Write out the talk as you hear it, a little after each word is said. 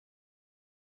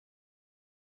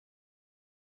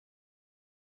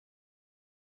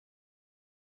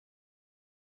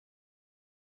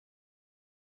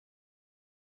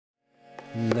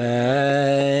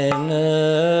Naina,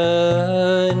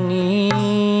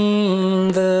 Ninda,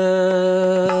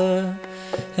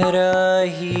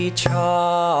 Rahi, Chhaya,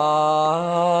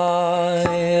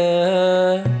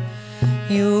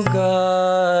 Yugalavara.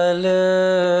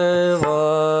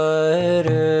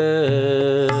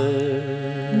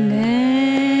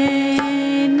 Naina,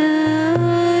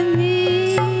 Ninda,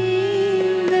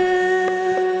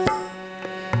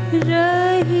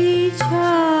 Rahi,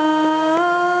 Chhaya,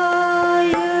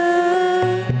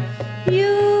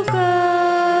 Yugalavara.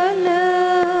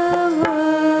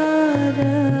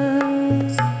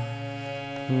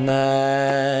 Naina,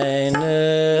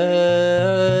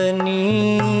 Ninda,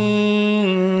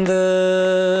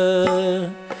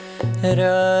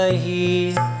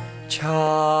 Rahi, Chhaya,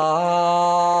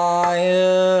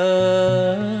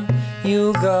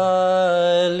 Yugalavara.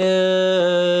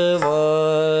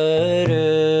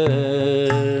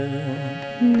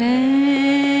 Naina,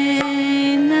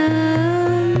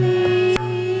 Ninda,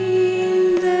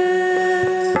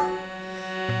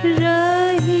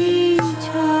 Rahi,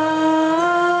 Chhaya,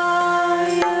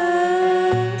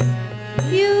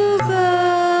 Yugalavara.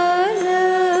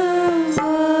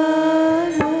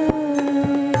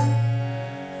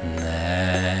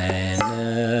 Naina,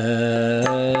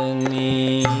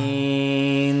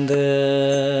 Ninda,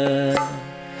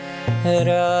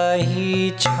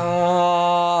 Rahi, Chhaya,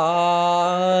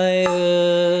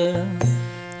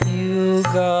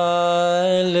 Yugalavara.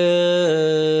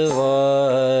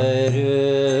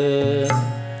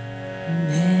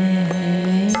 Ninda,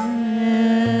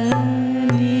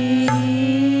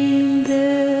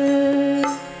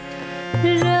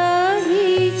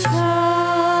 Rahi, Chhaya,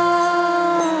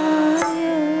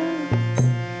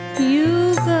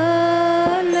 Yugalavara.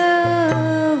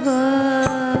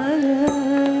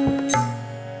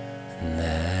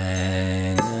 Naina,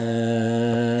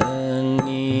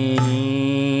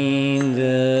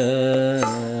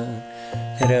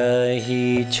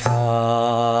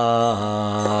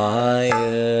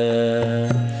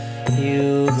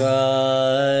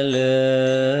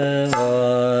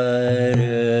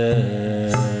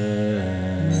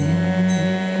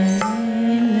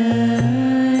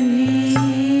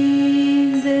 Ninda,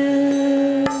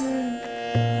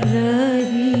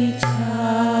 Rahi,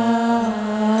 Chhaya,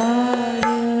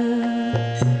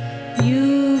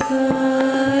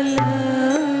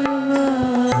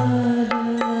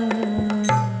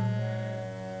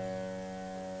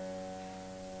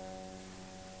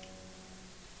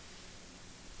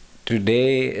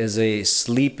 Today is a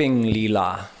sleeping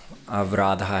Leela of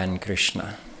Radha and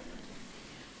Krishna.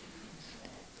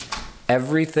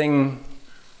 Everything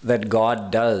that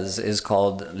God does is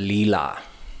called Leela.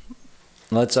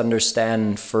 Let's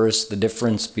understand first the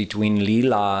difference between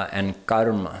Leela and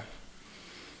Karma.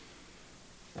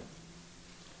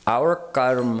 Our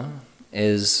karma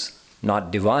is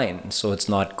not divine, so it's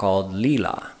not called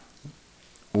Leela.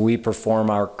 We perform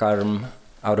our karma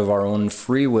out of our own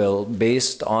free will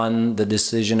based on the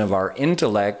decision of our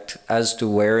intellect as to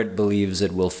where it believes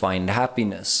it will find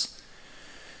happiness.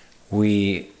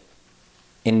 We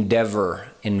endeavor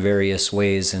in various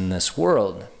ways in this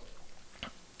world,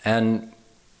 and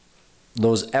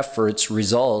those efforts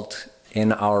result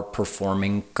in our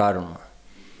performing karma.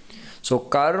 So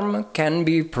karma can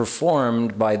be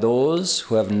performed by those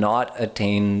who have not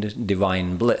attained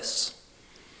divine bliss.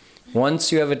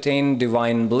 Once you have attained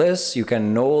divine bliss, you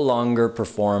can no longer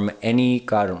perform any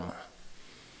karma.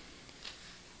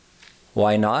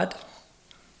 Why not?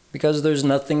 Because there's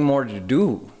nothing more to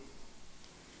do.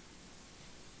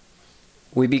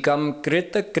 We become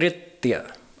krita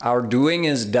kritya. Our doing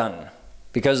is done.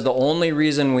 Because the only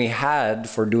reason we had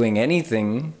for doing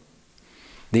anything,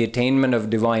 the attainment of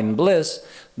divine bliss,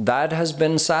 that has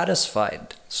been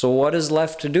satisfied. So what is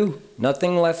left to do?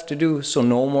 Nothing left to do, so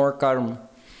no more karma.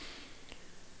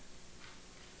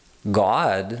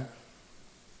 God,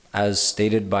 as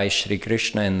stated by Shri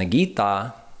Krishna in the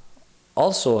Gita,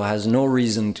 also has no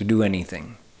reason to do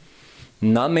anything.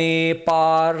 Name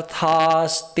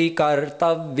parthasti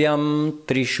kartavyam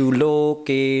trishu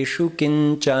lokeshu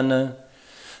kinchana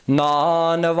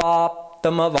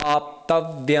nanavaptam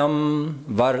avaptavyam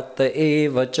varta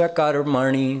eva cha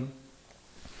karmani.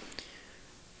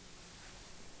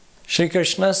 Shri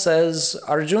Krishna says,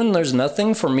 Arjun, there's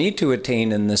nothing for me to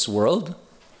attain in this world.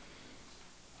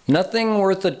 Nothing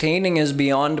worth attaining is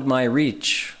beyond my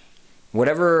reach.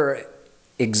 Whatever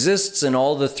exists in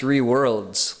all the three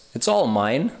worlds, it's all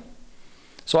mine.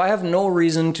 So I have no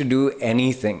reason to do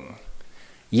anything.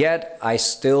 Yet I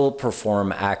still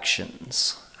perform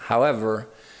actions. However,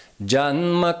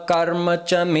 Janma karma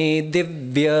cha me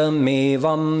divya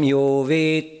mevam yo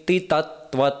veti tat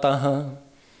tattvataha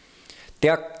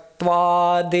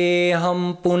tyaktva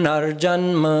deham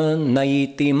punarjanma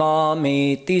naiti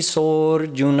mameti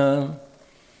sorjuna.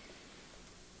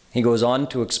 He goes on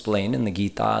to explain in the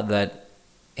Gita that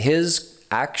his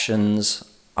actions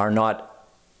are not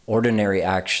ordinary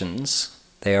actions,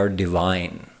 they are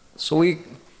divine. So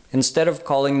instead of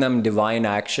calling them divine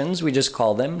actions, we just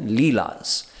call them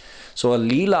leelas. So a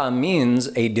leela means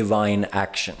a divine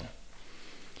action.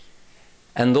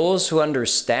 And those who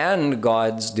understand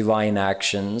God's divine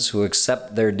actions, who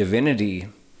accept their divinity,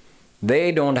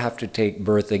 they don't have to take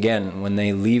birth again. When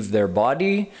they leave their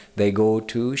body, they go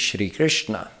to Shri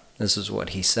Krishna. This is what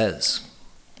he says.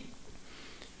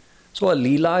 So a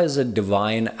leela is a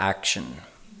divine action,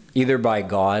 either by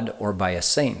God or by a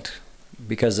saint,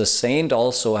 because a saint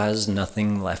also has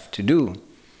nothing left to do.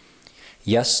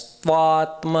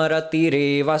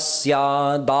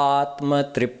 Yastvatmaratirevasya datma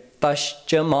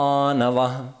triptascha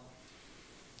manava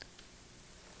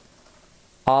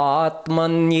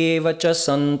atmanyeva cha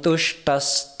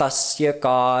santushtas tasya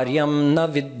karyam na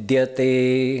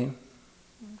vidyate.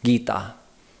 Gita.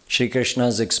 Shri Krishna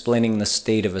is explaining the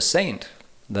state of a saint,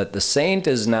 that the saint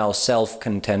is now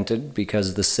self-contented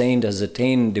because the saint has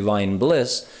attained divine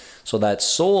bliss, so that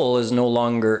soul is no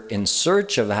longer in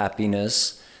search of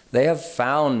happiness. They have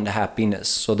found happiness,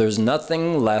 so there's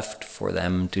nothing left for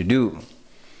them to do.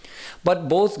 But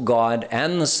both God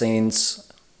and the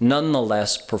saints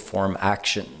nonetheless perform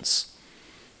actions.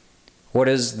 What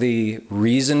is the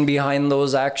reason behind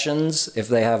those actions if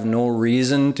they have no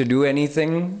reason to do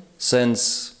anything,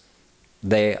 since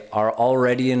they are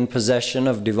already in possession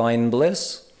of divine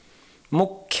bliss?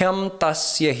 Mukhyam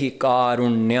tasya hi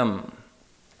karunyam.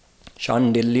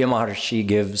 Shandilya Maharshi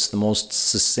gives the most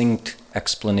succinct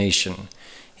explanation.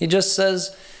 He just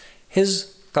says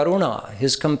his karuna,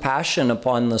 his compassion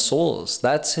upon the souls,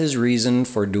 that's his reason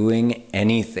for doing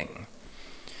anything.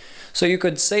 So you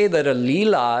could say that a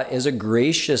leela is a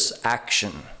gracious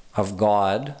action of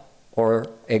God or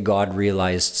a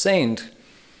God-realized saint.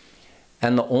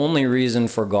 And the only reason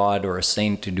for God or a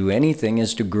saint to do anything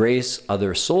is to grace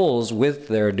other souls with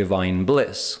their divine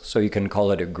bliss. So you can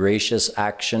call it a gracious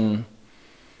action,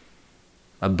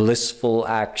 a blissful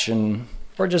action,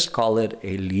 or just call it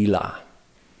a leela.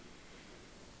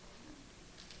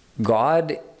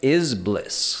 God is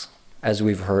bliss, as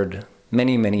we've heard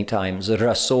many, many times.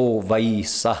 Raso vai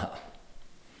saha.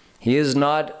 He does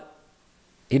not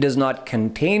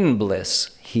contain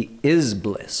bliss, he is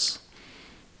bliss.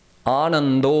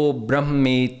 Anando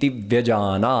brahmeti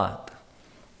vyajanat.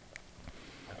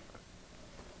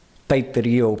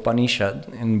 Taittiriya Upanishad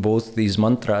in both these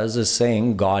mantras is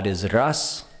saying God is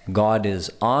ras, God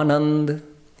is anand,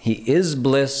 he is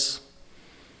bliss.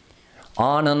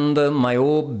 Ananda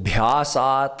mayo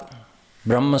bhyasat.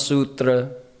 Brahma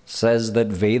Sutra says that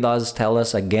Vedas tell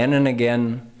us again and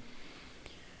again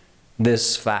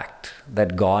this fact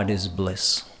that God is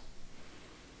bliss.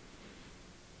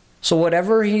 So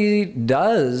whatever he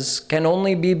does can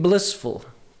only be blissful.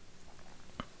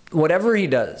 Whatever he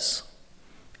does.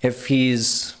 If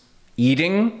he's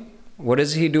eating, what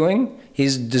is he doing?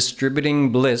 He's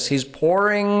distributing bliss. He's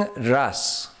pouring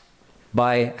ras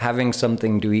by having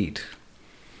something to eat.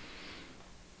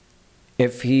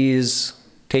 If he's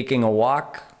taking a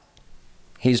walk,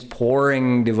 he's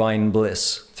pouring divine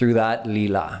bliss through that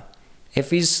leela.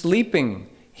 If he's sleeping,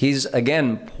 he's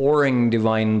again pouring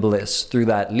divine bliss through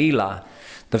that leela.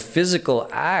 The physical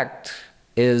act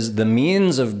is the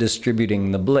means of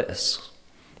distributing the bliss.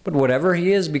 But whatever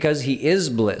he is, because he is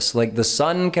bliss, like the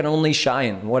sun can only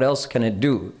shine, what else can it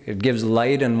do? It gives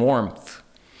light and warmth.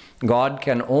 God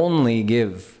can only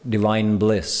give divine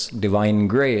bliss, divine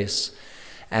grace,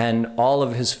 and all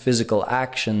of his physical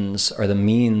actions are the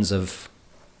means of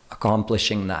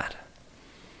accomplishing that.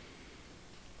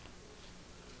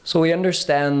 So we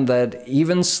understand that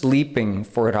even sleeping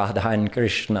for Radha and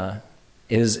Krishna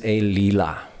is a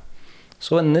leela.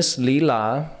 So in this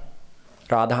leela,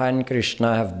 Radha and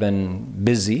Krishna have been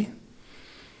busy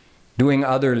doing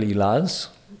other leelas,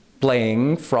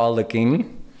 playing,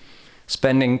 frolicking,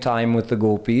 spending time with the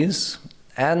gopis,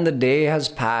 and the day has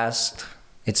passed.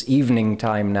 It's evening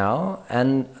time now,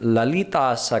 and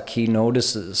Lalita Sakhi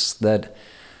notices that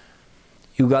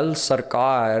Yugal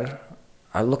Sarkar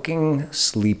are looking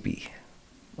sleepy.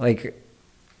 Like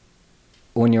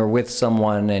when you're with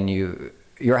someone and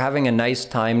you're having a nice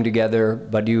time together,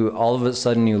 but all of a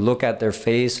sudden you look at their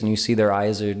face and you see their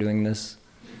eyes are doing this.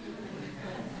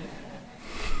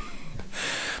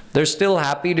 They're still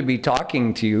happy to be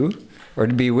talking to you or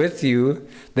to be with you.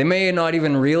 They may not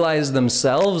even realize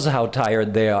themselves how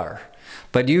tired they are,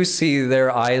 but you see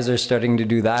their eyes are starting to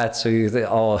do that, so you think,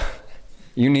 oh,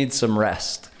 You need some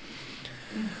rest.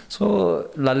 So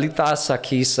Lalita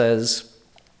Sakhi says,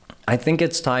 I think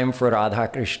it's time for Radha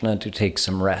Krishna to take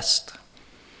some rest.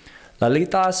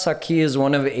 Lalita Sakhi is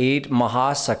one of 8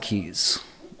 Mahasakhis,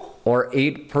 or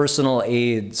 8 personal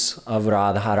aids of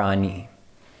Radharani.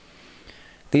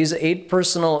 These 8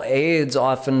 personal aids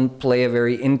often play a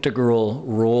very integral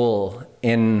role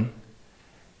in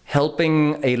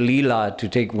helping a Leela to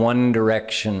take one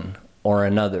direction or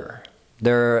another.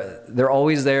 They're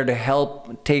always there to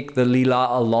help take the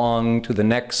Leela along to the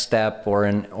next step, or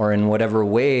in whatever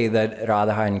way that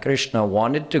Radha and Krishna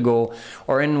wanted to go,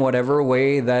 or in whatever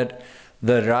way that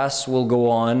the ras will go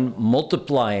on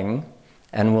multiplying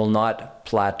and will not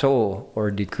plateau or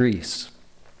decrease.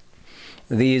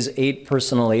 These 8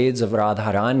 personal aids of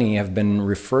Radharani have been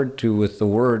referred to with the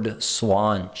word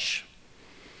swanch.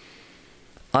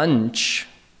 Anch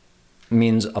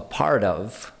means a part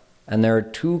of, and there are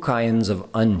 2 kinds of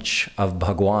anch of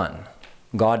Bhagwan.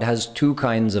 God has 2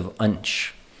 kinds of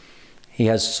anch. He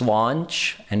has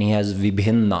swanch and he has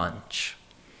vibhinnanch.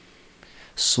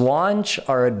 Swanch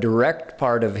are a direct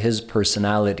part of his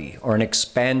personality, or an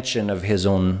expansion of his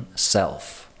own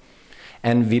self.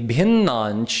 And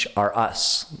vibhinnanch are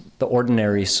us, the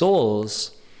ordinary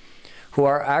souls, who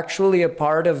are actually a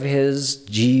part of his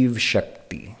Jeev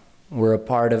Shakti. We're a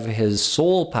part of his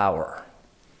soul power.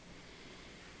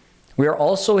 We are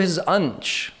also his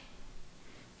anch,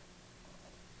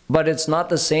 but it's not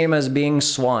the same as being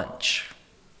swanch.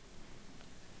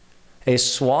 A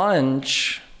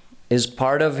swanch is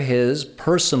part of his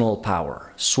personal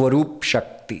power, Swarup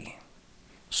Shakti.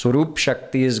 Swarup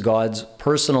Shakti is God's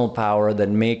personal power that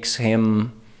makes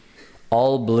him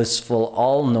all blissful,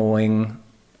 all-knowing,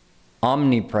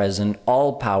 omnipresent,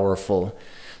 all-powerful.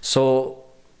 So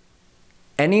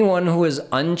anyone who is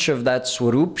anch of that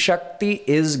Swarup Shakti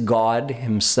is God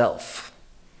himself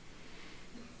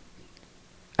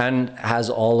and has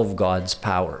all of God's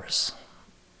powers.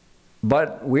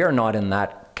 But we are not in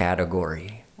that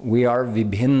category. We are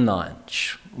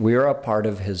vibhinnanch. We are a part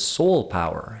of his soul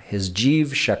power, his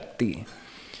Jeev Shakti.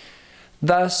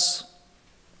 Thus,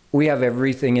 we have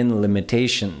everything in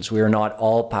limitations. We are not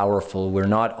all powerful. We're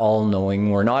not all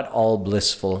knowing. We're not all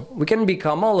blissful. We can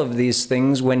become all of these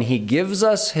things when he gives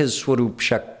us his Swarup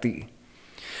Shakti.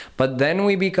 But then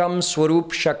we become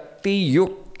Swarup Shakti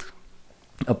Yukt.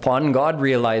 Upon God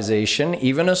realization,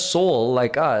 even a soul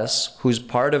like us, who's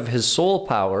part of his soul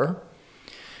power,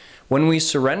 when we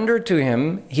surrender to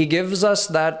him, he gives us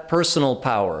that personal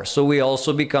power. So we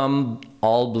also become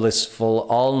all blissful,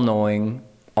 all knowing,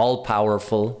 all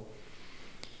powerful.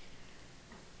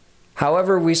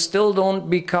 However, we still don't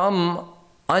become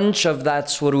anch of that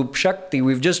Swarup Shakti.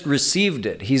 We've just received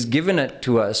it. He's given it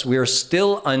to us. We are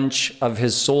still anch of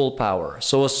his soul power.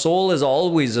 So a soul is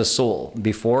always a soul,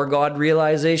 before God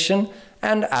realization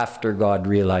and after God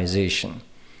realization.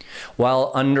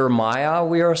 While under Maya,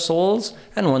 we are souls,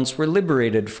 and once we're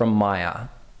liberated from Maya,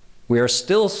 we are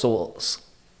still souls.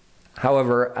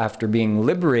 However, after being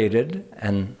liberated,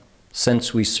 and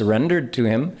since we surrendered to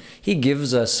him, he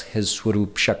gives us his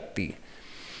Swarup Shakti.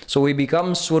 So we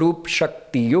become Swarup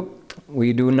Shakti Yukt.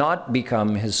 We do not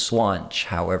become his Swanch,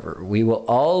 however. We will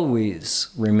always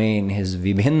remain his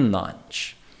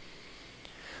Vibhinnanch.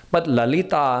 But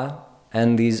Lalita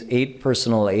and these 8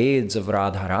 personal aids of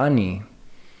Radharani,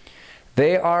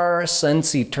 they are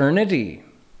since eternity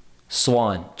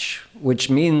Swanch, which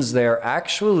means they're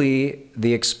actually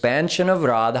the expansion of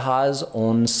Radha's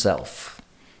own self.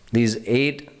 These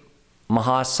 8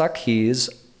 Mahasakhis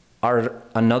are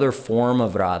another form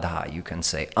of Radha, you can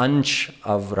say. Ansh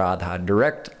of Radha,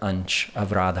 direct Ansh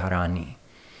of Radharani.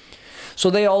 So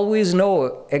they always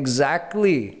know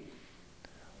exactly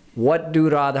what do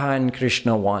Radha and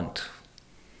Krishna want.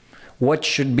 What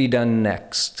should be done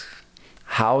next?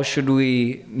 How should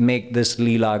we make this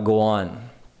Leela go on?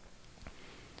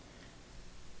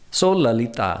 So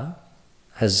Lalita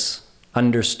has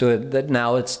understood that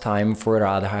now it's time for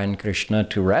Radha and Krishna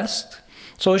to rest.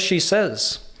 So she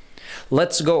says,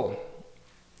 let's go.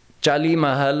 Chali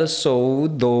mahal so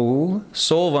do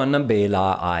sovana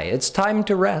bela ai. It's time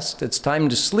to rest. It's time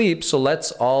to sleep. So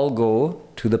let's all go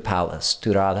to the palace, to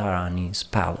Radharani's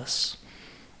palace.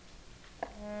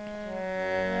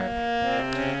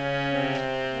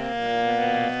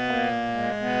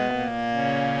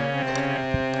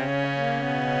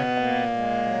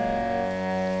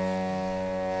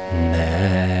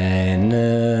 Naina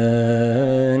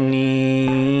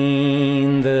Ninda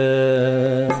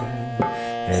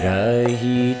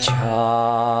Rahi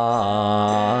Chhaya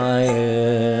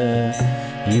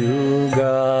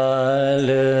Yugalavara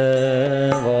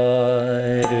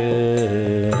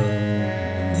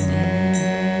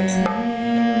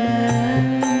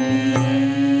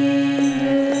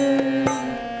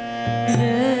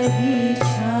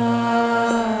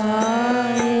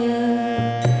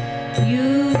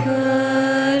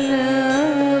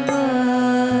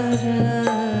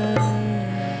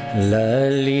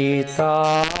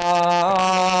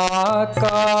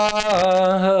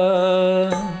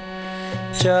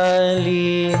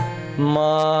चली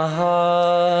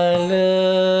महाल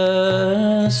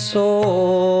सो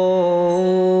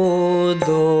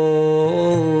दो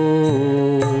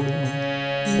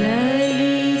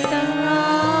ललिता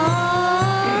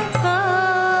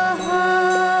कहा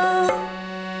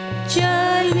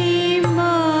चली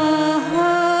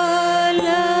महल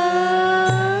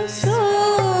सो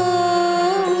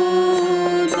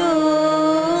दो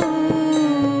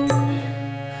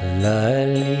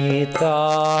ललिता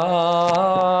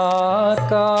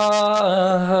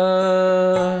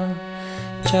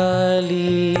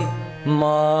चली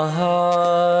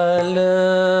महल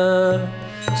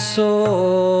सो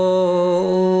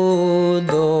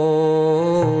दो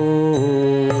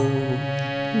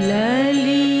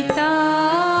ललिता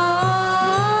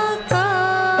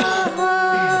कहा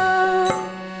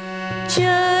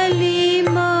चली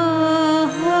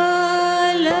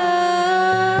महल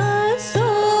सो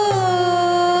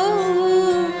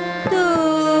दो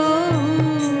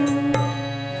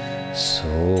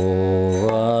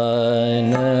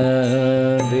सोवन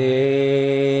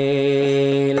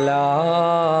बेला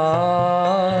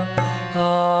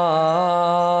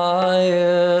आय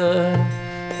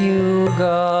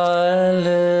युगलवर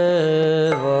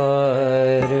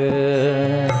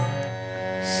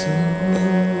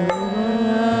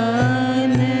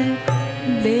सोवन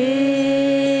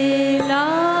बेला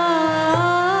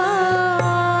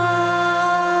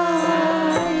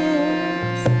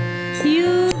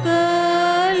युगलवर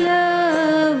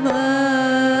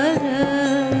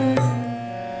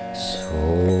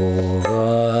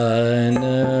सोवन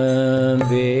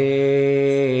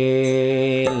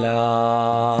बेला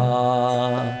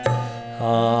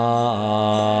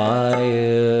आय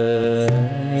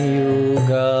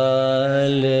युगलवर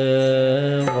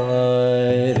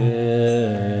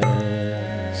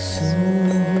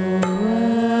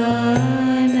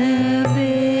सोवन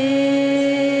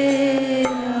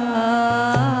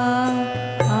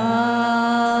बेला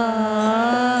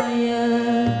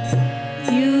आय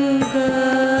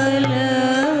युगलवर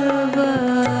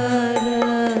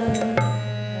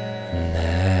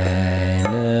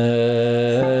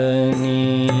नैन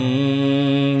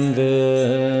नींद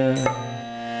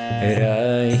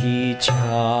रही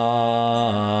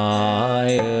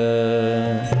छाय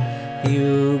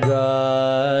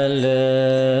युगलवर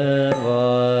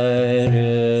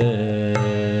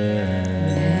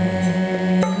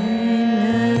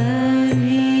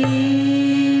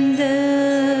नींद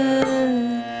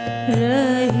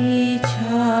रही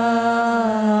छाय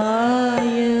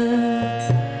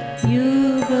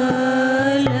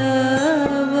युगलवर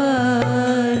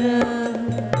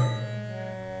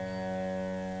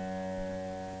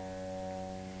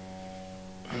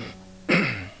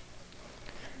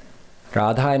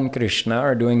Radha and Krishna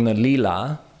are doing the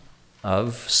Leela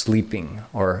of sleeping,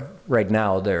 or right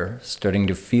now they're starting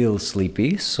to feel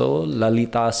sleepy. So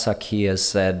Lalita Sakhi has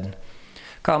said,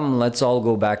 come, let's all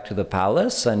go back to the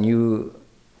palace, and you,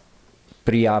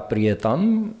 Priya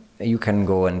Priyatam, you can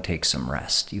go and take some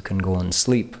rest. You can go and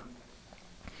sleep.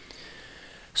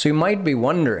 So you might be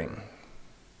wondering,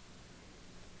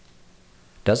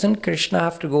 doesn't Krishna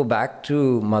have to go back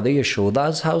to Mother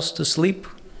Yashoda's house to sleep?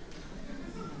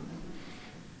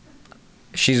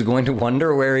 She's going to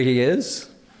wonder where he is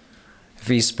if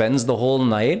he spends the whole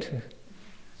night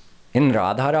in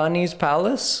Radharani's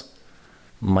palace.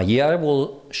 Maya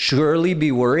will surely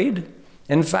be worried.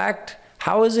 In fact,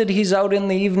 how is it he's out in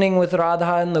the evening with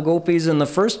Radha and the gopis in the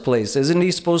first place? Isn't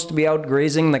he supposed to be out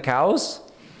grazing the cows?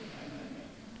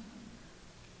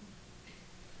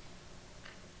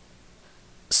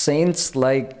 Saints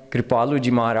like Kripaluji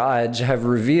Maharaj have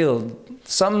revealed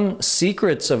some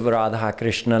secrets of Radha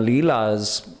Krishna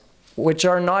Leelas, which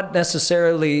are not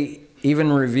necessarily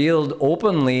even revealed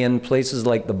openly in places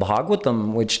like the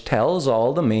Bhagavatam, which tells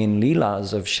all the main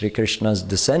Leelas of Sri Krishna's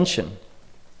descension.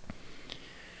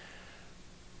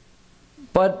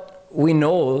 But we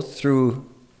know through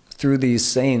these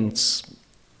saints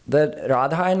that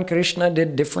Radha and Krishna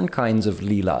did different kinds of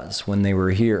Leelas when they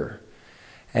were here.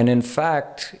 And in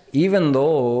fact, even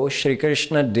though Sri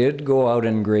Krishna did go out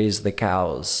and graze the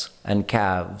cows and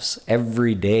calves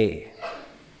every day,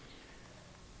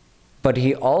 but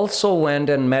he also went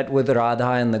and met with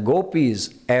Radha and the gopis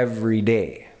every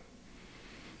day.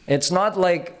 It's not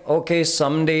like, okay,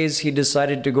 some days he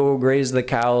decided to go graze the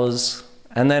cows,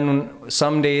 and then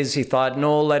some days he thought,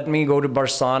 no, let me go to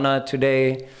Barsana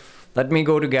today, let me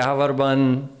go to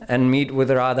Gahavarban and meet with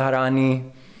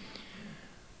Radharani.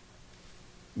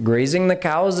 Grazing the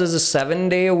cows is a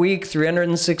 7-day-a-week,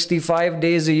 365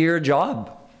 days a year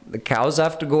job. The cows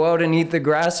have to go out and eat the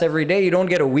grass every day. You don't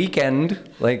get a weekend.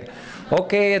 Like,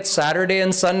 okay, it's Saturday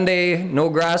and Sunday, no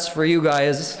grass for you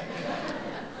guys.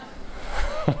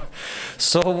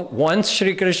 So once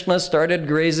Shri Krishna started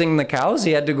grazing the cows,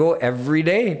 he had to go every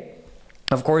day.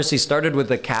 Of course, he started with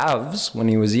the calves when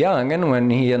he was young, and when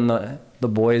he and the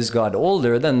boys got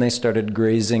older, then they started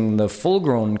grazing the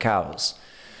full-grown cows.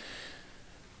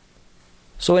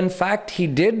 So in fact, he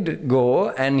did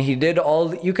go and he did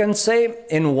all, you can say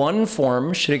in one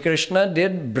form, Shri Krishna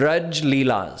did Braj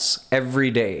Leelas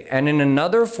every day. And in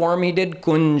another form, he did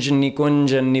Kunj,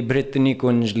 Nikunj and Nibrit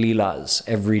Nikunj Leelas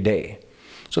every day.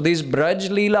 So these Braj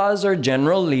Leelas are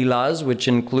general Leelas, which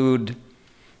include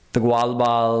the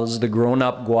Gwalbals, the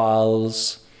grown-up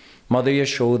Gwals, Mother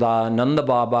Yashoda, Nanda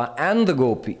Baba, and the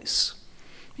Gopis.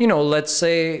 You know, let's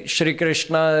say Shri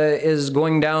Krishna is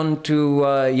going down to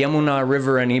Yamuna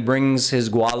River and he brings his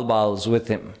Gwalbals with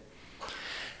him.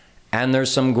 And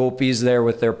there's some Gopis there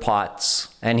with their pots.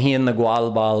 And he and the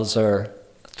Gwalbals are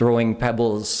throwing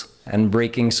pebbles and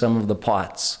breaking some of the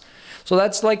pots. So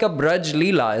that's like a Braj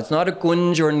Leela. It's not a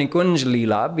Kunj or Nikunj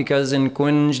Leela, because in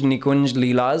Kunj, Nikunj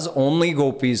Leelas, only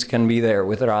Gopis can be there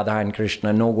with Radha and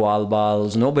Krishna, no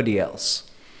Gwalbals, nobody else.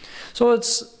 So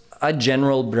it's a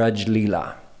general Braj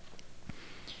Leela.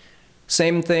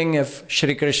 Same thing if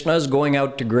Shri Krishna is going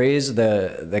out to graze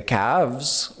the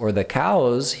calves or the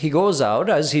cows, he goes out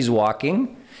as he's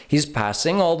walking. He's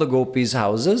passing all the gopis'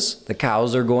 houses. The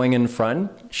cows are going in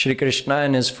front. Shri Krishna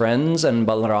and his friends and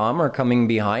Balaram are coming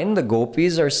behind. The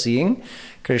gopis are seeing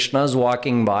Krishna's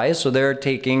walking by, so they're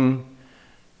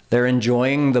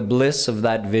enjoying the bliss of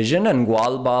that vision. And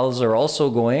Gwalbals are also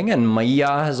going, and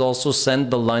Maya has also sent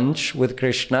the lunch with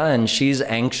Krishna, and she's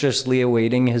anxiously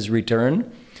awaiting his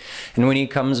return. And when he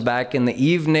comes back in the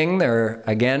evening, there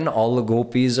again, all the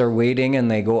gopis are waiting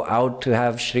and they go out to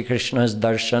have Shri Krishna's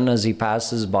darshan as he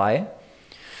passes by.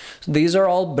 So these are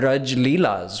all Braj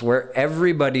Leelas, where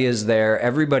everybody is there,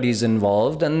 everybody's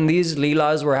involved, and these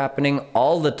Leelas were happening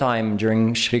all the time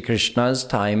during Shri Krishna's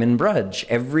time in Braj.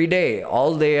 Every day,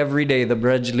 all day, every day, the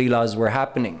Braj Leelas were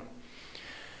happening.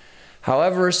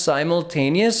 However,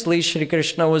 simultaneously, Shri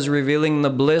Krishna was revealing the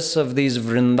bliss of these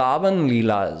Vrindavan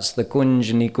Leelas, the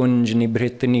Kunj, Nikunj,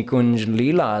 Nibrit Nikunj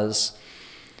Leelas,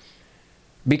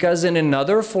 because in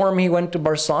another form he went to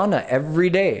Barsana every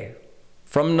day.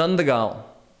 From Nandagaon,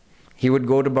 he would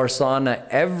go to Barsana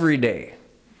every day.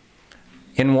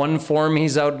 In one form,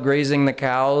 he's out grazing the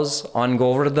cows on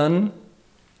Govardhan,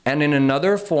 and in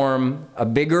another form, a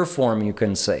bigger form you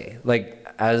can say, like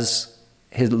as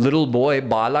his little boy,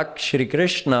 Balak Shri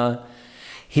Krishna,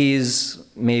 he's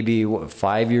maybe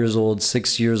 5 years old,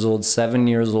 6 years old, 7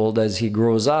 years old as he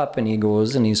grows up, and he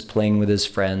goes and he's playing with his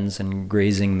friends and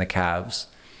grazing the calves.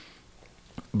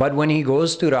 But when he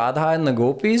goes to Radha and the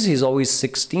gopis, he's always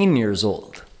 16 years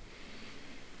old.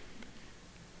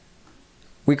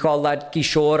 We call that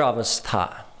Kishor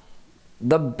Avastha.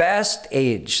 The best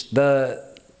age, the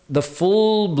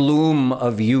full bloom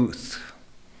of youth.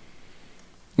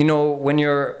 You know, when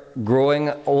you're growing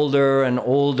older and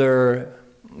older,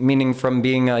 meaning from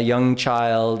being a young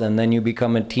child and then you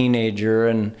become a teenager,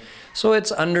 and so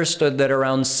it's understood that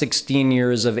around 16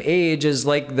 years of age is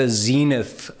like the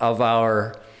zenith of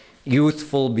our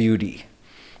youthful beauty.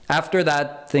 After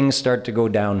that, things start to go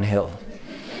downhill.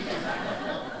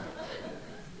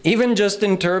 Even just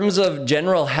in terms of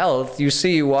general health,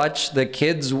 you watch the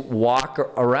kids walk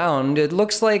around, it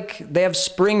looks like they have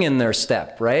spring in their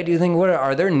step, right? You think, what,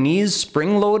 are their knees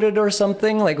spring-loaded or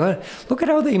something? Like, what? Look at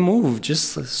how they move,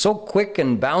 just so quick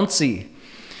and bouncy.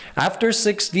 After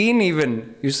 16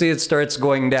 even, you see it starts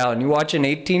going down. You watch an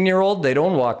 18-year-old, they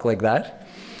don't walk like that.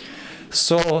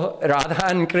 So Radha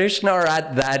and Krishna are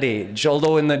at that age,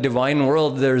 although in the divine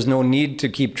world there's no need to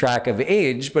keep track of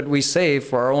age, but we say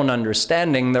for our own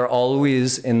understanding they're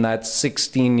always in that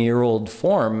 16-year-old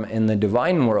form in the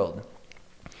divine world.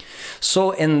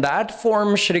 So in that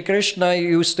form, Shri Krishna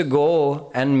used to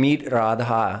go and meet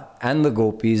Radha and the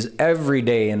gopis every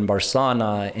day in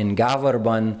Barsana, in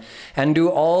Govardhan, and do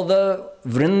all the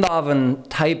Vrindavan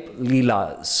type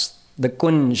leelas. The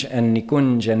Kunj and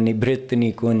Nikunj and Nibrit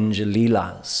Nikunj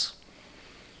Leelas.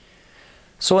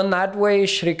 So in that way,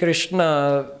 Shri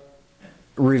Krishna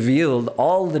revealed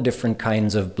all the different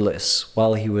kinds of bliss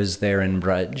while he was there in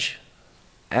Braj.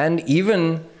 And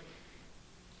even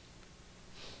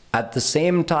at the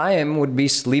same time would be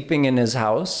sleeping in his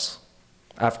house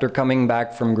after coming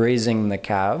back from grazing the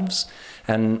calves.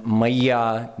 And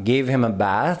Maya gave him a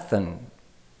bath and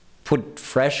put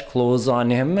fresh clothes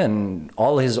on him and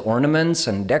all his ornaments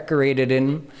and decorated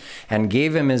him and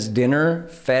gave him his dinner,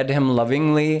 fed him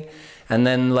lovingly, and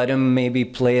then let him maybe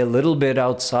play a little bit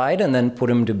outside and then put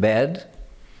him to bed.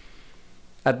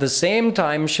 At the same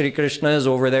time, Shri Krishna is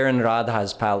over there in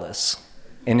Radha's palace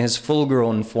in his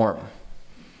full-grown form.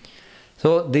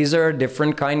 So these are a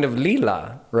different kind of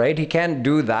Leela, right? He can't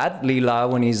do that Leela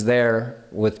when he's there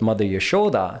with Mother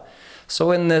Yashoda.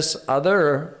 So in this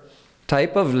other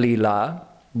type of Leela,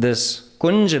 this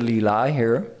Kunja Leela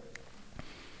here,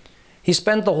 he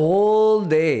spent the whole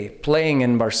day playing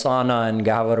in Barsana and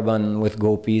Govardhan with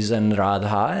gopis and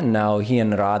Radha, and now he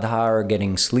and Radha are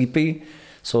getting sleepy.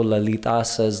 So Lalita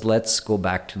says, let's go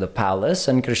back to the palace,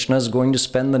 and Krishna is going to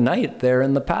spend the night there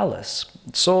in the palace.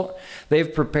 So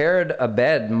they've prepared a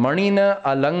bed, Manina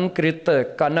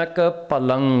Alankrita Kanaka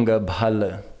Palanga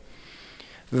Bhala.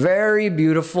 Very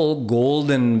beautiful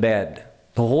golden bed.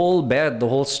 The whole bed, the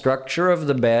whole structure of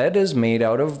the bed is made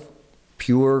out of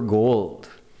pure gold.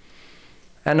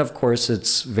 And of course,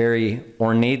 it's very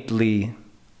ornately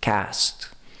cast.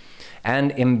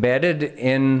 And embedded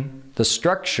in the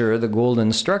structure, the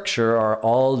golden structure, are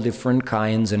all different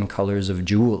kinds and colors of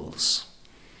jewels.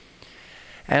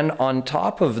 And on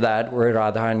top of that, where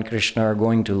Radha and Krishna are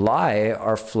going to lie,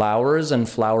 are flowers and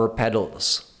flower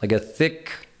petals, like a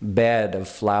thick bed of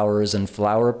flowers and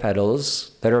flower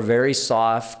petals that are very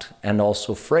soft and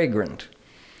also fragrant.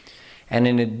 And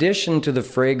in addition to the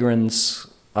fragrance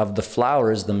of the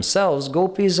flowers themselves,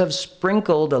 gopis have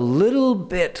sprinkled a little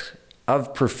bit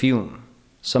of perfume,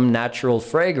 some natural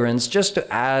fragrance, just to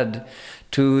add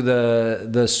to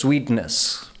the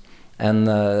sweetness and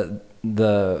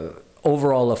the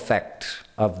overall effect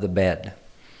of the bed.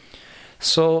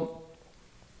 So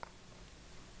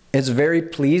it's very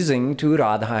pleasing to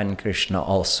Radha and Krishna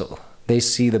also. They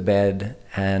see the bed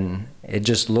and it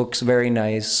just looks very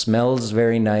nice, smells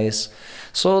very nice.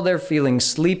 So they're feeling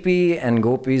sleepy, and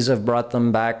gopis have brought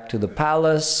them back to the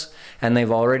palace, and they've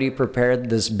already prepared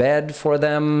this bed for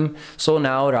them. So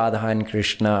now Radha and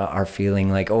Krishna are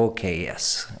feeling like, okay,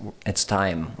 yes, it's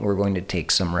time. We're going to take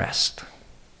some rest.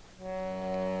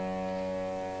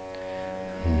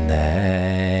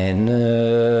 Naina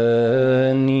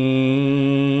Ninda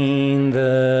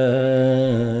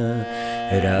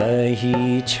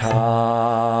Rahi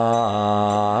Chhaya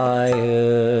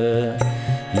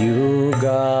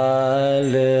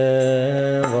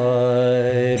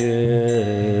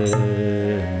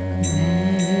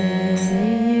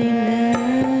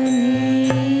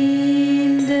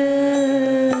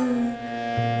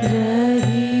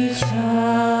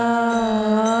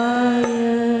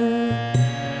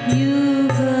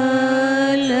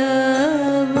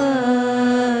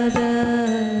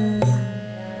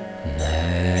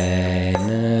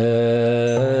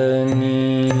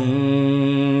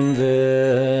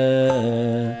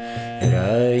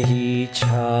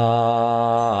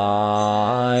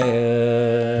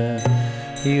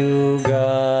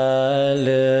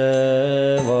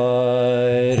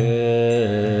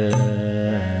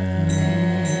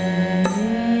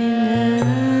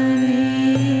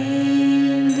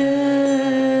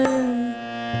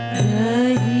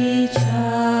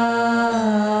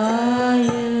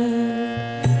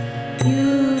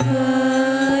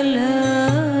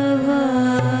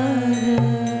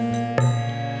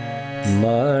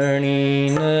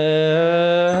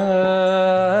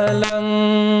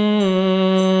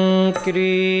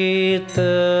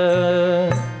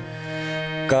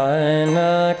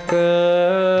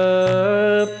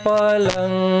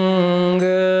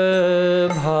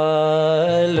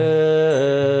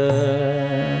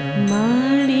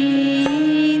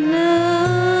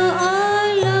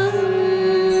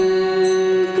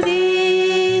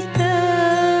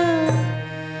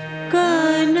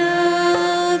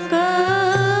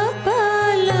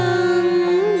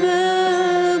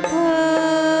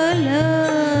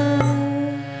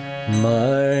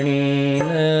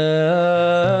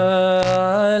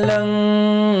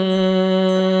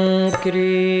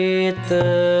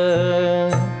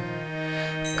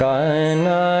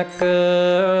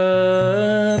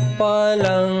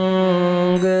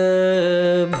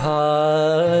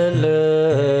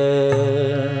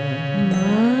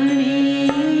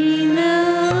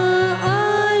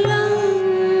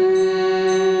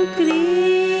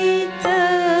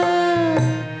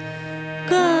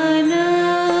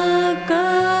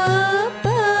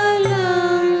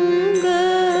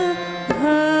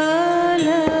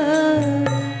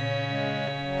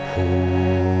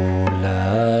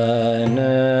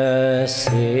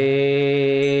se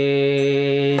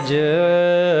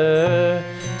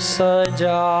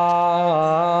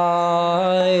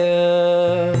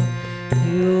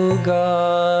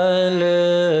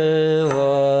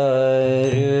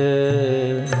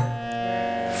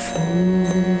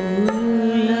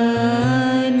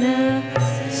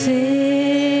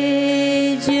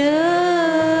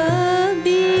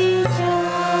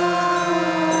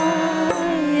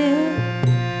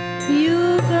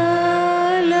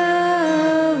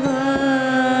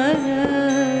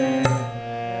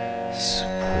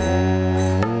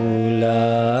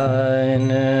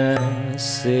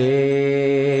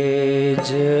says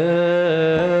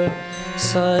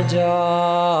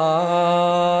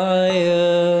सजाय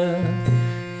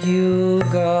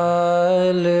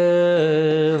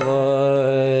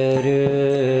युगलवर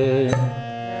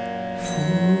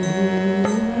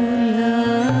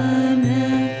फूलन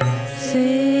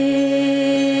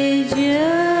says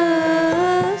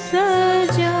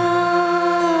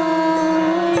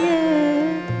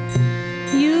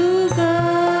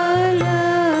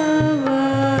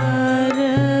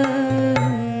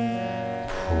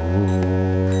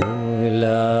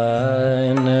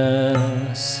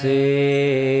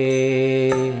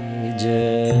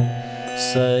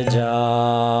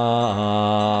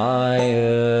सजाय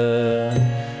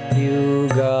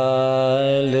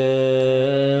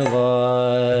युगलवर फूलन says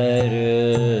सजाय युगलवर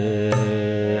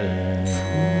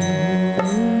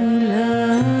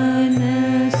फूलन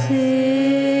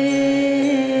says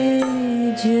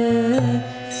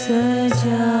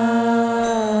सजाय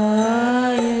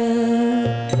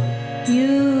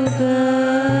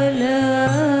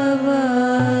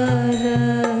युगलवर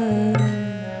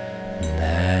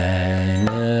नैन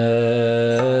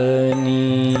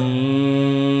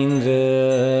नींद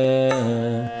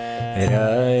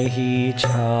रही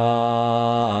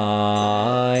छाय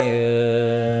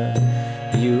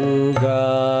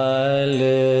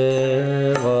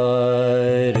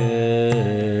युगलवर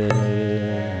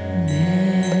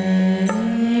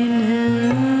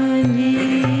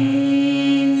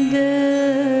नींद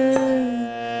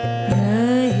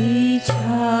रही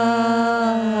छाय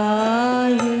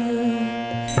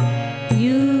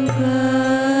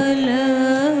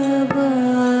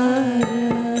युगलवर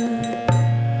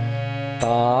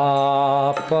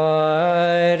तापर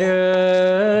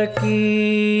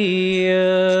किय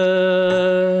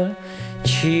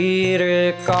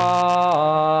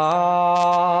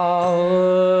छिरकाव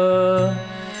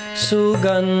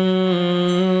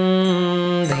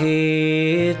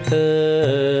सुगंधित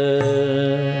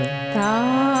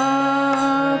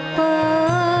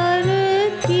तापर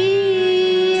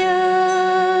किया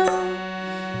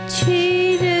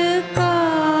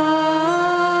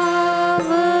छिड़काव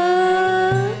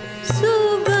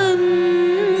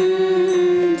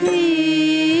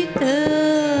सुगंधित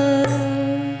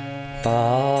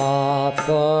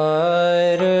तापर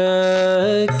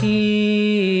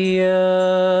किय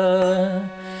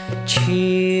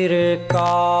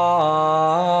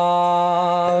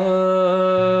छिरकाव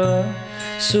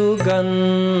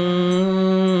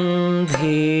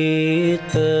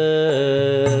सुगंधित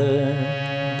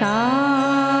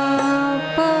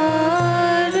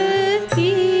तापर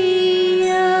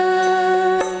किया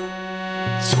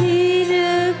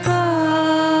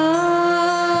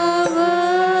छिड़काव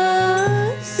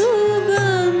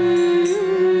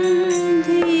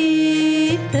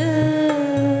सुगंधित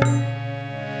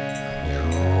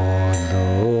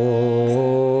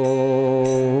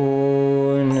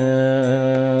योलोन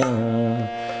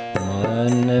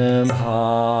मन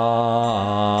भाय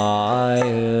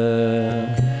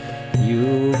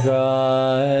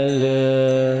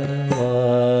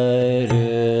युगलवर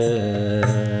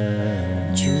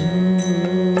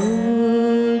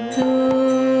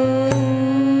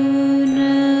जूतून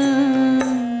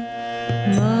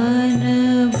मन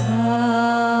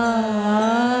भाय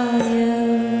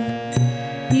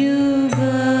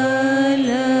युगलवर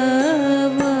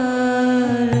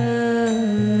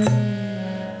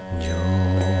जो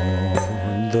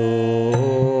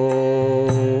दोन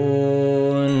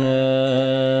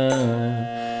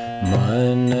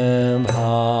मन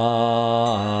भाय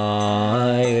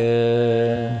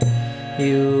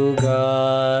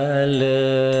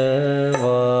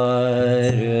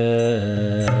युगलवर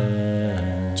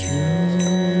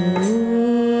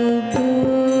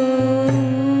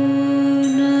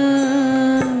जूतून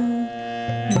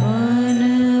मन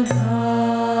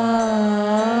भाय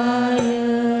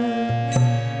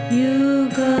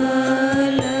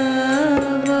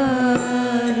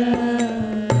युगलवर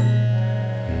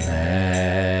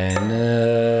नैन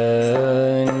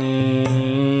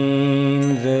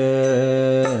नींद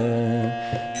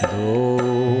दो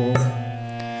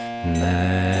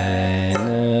नैन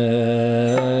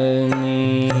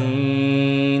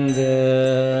नींद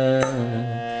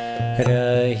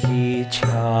रही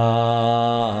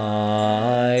छाय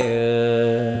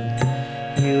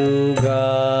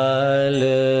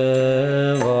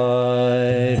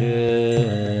युगलवर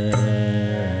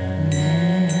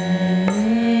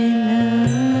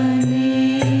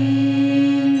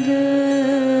नींद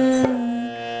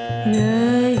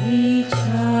रही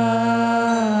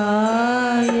छाय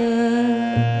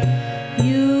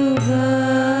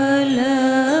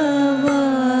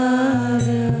युगलवर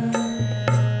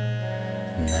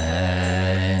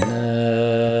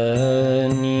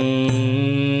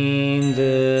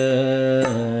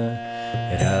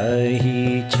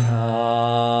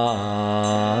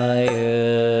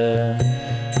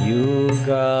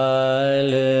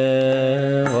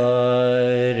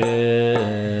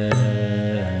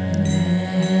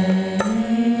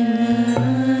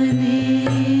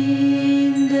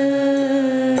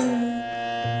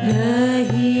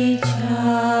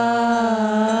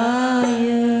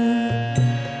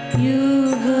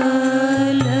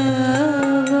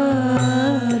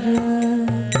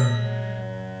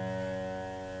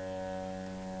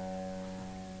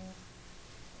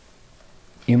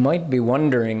might be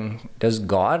wondering, does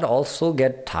God also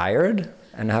get tired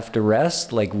and have to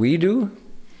rest like we do?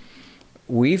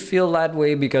 We feel that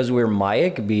way because we're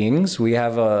Mayic beings. We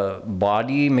have a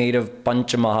body made of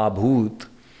Panchamahabhut.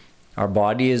 Our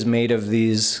body is made of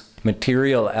these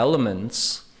material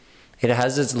elements. It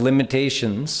has its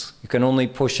limitations. You can only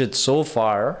push it so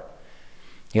far.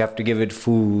 You have to give it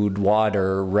food,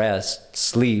 water, rest,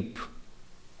 sleep.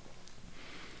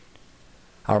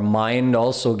 Our mind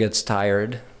also gets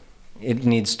tired. It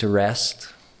needs to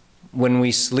rest. When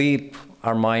we sleep,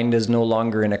 our mind is no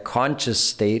longer in a conscious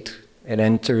state. It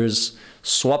enters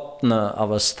swapna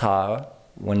avastha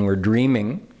when we're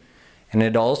dreaming. And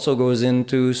it also goes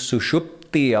into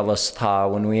sushupti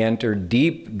avastha when we enter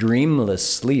deep, dreamless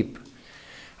sleep.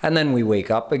 And then we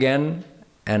wake up again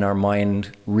and our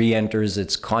mind re-enters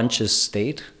its conscious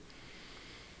state.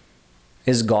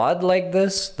 Is God like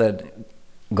this? That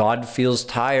God feels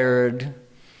tired,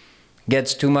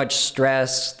 gets too much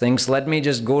stress, thinks, let me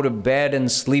just go to bed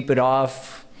and sleep it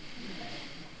off.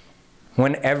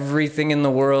 When everything in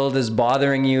the world is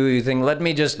bothering you, you think, let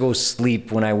me just go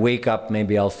sleep. When I wake up,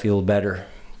 maybe I'll feel better.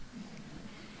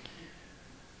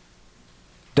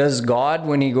 Does God,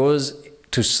 when he goes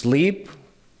to sleep,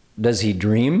 does he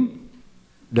dream?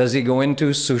 Does he go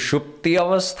into sushupti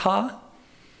avastha?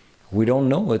 We don't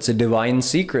know. It's a divine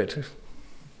secret.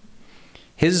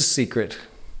 His secret.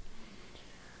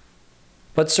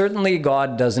 But certainly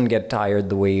God doesn't get tired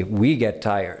the way we get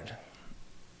tired.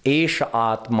 Esha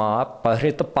atma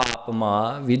pahrita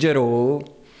papama vijaro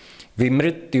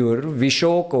vimrityur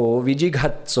vishoko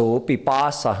vijighatso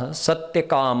pipasah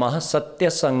satyakamah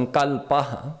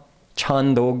satyasankalpah.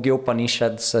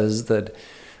 Chandogyopanishad says that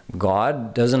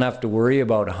God doesn't have to worry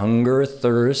about hunger,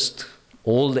 thirst,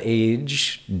 old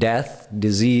age, death,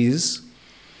 disease.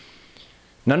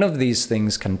 None of these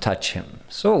things can touch him.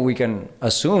 So we can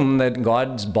assume that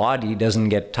God's body doesn't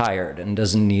get tired and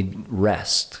doesn't need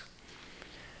rest.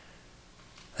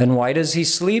 Then why does he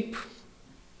sleep?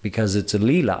 Because it's a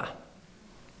leela.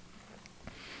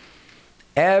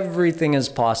 Everything is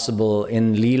possible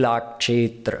in Leela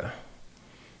Kshetra.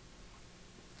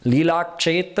 Leela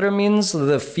Kshetra means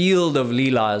the field of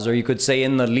leelas, or you could say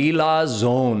in the leela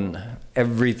zone,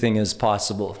 everything is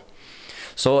possible.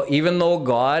 So even though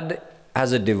God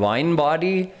has a divine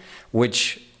body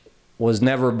which was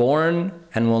never born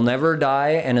and will never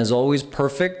die and is always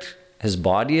perfect, his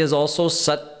body is also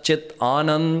Sat Chit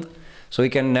Anand, so he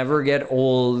can never get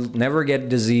old, never get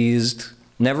diseased,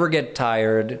 never get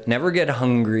tired, never get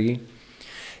hungry.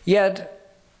 Yet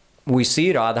we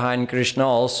see Radha and Krishna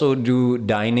also do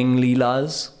dining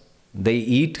leelas. They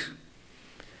eat.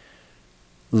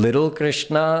 Little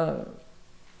Krishna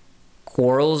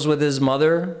quarrels with his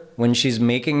mother when she's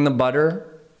making the butter.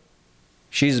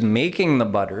 She's making the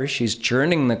butter, she's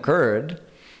churning the curd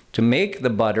to make the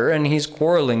butter, and he's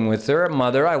quarreling with her.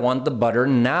 Mother, I want the butter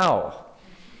now.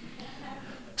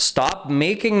 Stop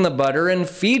making the butter and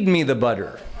feed me the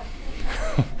butter.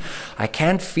 I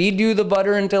can't feed you the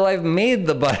butter until I've made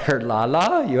the butter,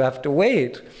 Lala. You have to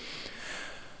wait.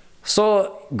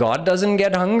 So God doesn't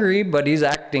get hungry, but he's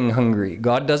acting hungry.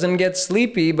 God doesn't get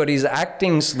sleepy, but he's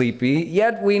acting sleepy.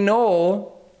 Yet we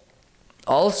know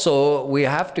also we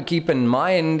have to keep in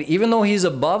mind, even though he's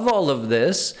above all of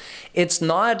this, it's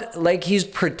not like he's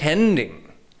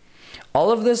pretending. All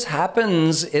of this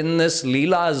happens in this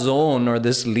Leela zone or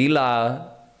this Leela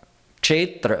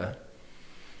Kshetra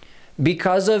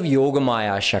because of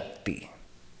Yogamaya Shakti.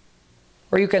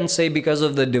 Or you can say because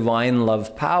of the divine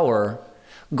love power.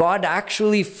 God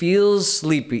actually feels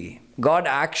sleepy. God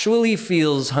actually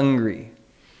feels hungry.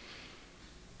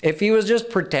 If he was just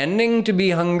pretending to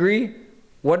be hungry,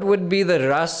 what would be the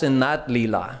ras in that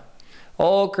Leela?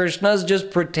 Oh, Krishna's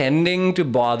just pretending to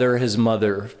bother his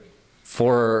mother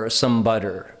for some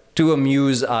butter, to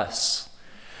amuse us.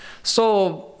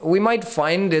 So we might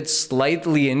find it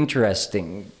slightly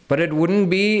interesting, but it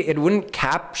wouldn't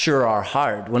capture our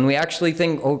heart. When we actually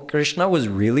think, oh, Krishna was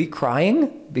really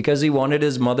crying because he wanted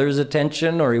his mother's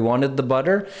attention or he wanted the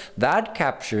butter, that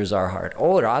captures our heart.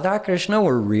 Oh, Radha Krishna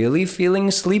were really feeling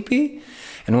sleepy?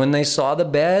 And when they saw the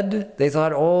bed, they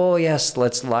thought, oh yes,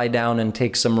 let's lie down and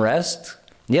take some rest.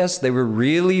 Yes, they were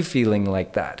really feeling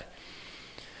like that.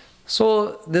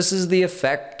 So this is the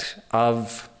effect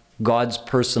of God's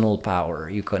personal power.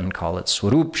 You can call it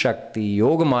Swarup Shakti,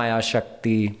 Yogamaya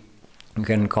Shakti. You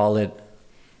can call it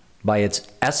by its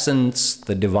essence,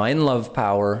 the divine love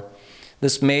power.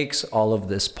 This makes all of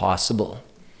this possible.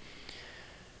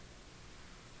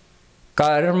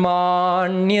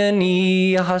 Karmanyani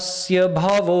hasya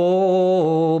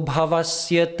bhavo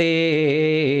bhavasya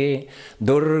te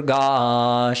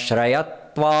durga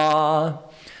shrayatva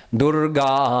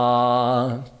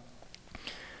Durga.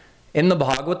 In the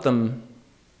Bhagavatam,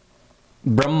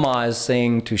 Brahma is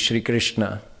saying to Shri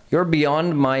Krishna, you're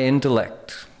beyond my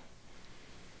intellect.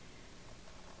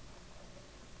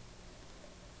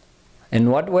 In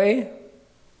what way?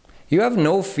 You have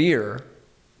no fear.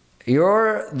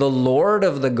 You're the Lord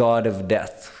of the God of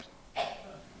death.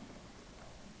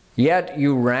 Yet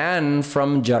you ran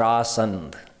from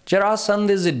Jarasandha. Jarasandha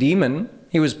is a demon.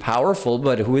 He was powerful,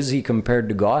 but who is he compared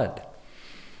to God?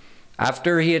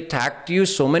 After he attacked you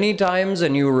so many times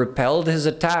and you repelled his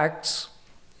attacks,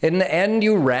 in the end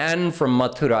you ran from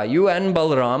Mathura. You and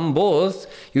Balaram both,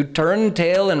 you turned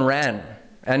tail and ran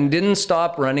and didn't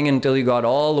stop running until you got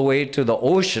all the way to the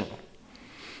ocean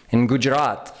in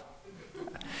Gujarat.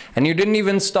 And you didn't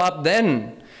even stop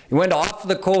then. You went off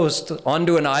the coast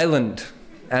onto an island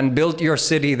and built your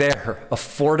city there, a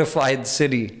fortified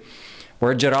city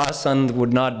where Jarasandha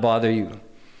would not bother you.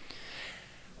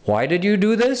 Why did you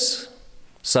do this?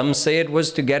 Some say it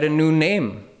was to get a new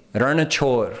name,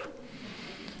 Ranachor.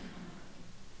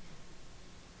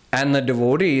 And the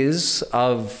devotees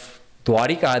of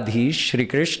Dwarikadhish, Shri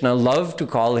Krishna, love to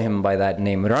call him by that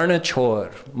name,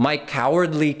 Ranachor, my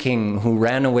cowardly king who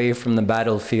ran away from the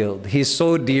battlefield. He's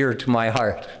so dear to my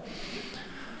heart.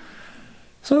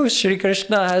 So Shri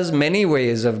Krishna has many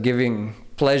ways of giving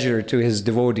pleasure to his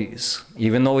devotees.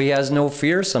 Even though he has no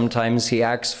fear, sometimes he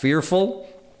acts fearful.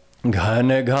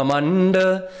 Ghana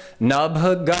ghamanda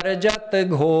nabh garjat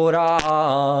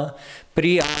ghora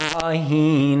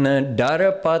priyahin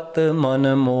darpat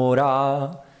man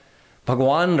mora.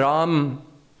 Bhagwan Ram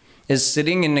is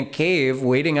sitting in a cave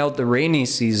waiting out the rainy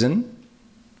season,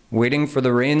 waiting for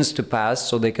the rains to pass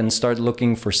so they can start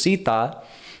looking for Sita.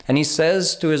 And he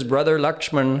says to his brother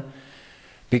Lakshman,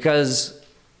 because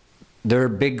there are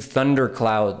big thunder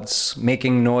clouds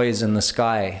making noise in the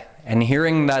sky, and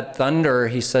hearing that thunder,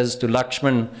 he says to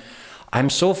Lakshman, I'm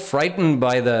so frightened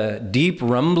by the deep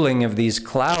rumbling of these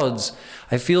clouds.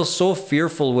 I feel so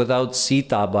fearful without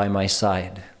Sita by my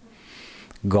side.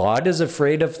 God is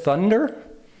afraid of thunder?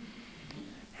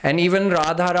 And even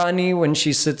Radharani, when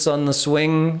she sits on the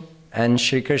swing and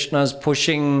Shri Krishna is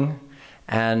pushing,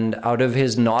 and out of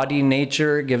his naughty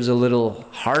nature gives a little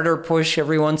harder push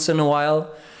every once in a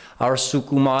while, our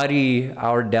Sukumari,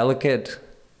 our delicate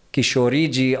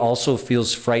Kishoriji also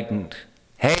feels frightened.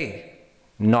 Hey,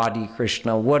 naughty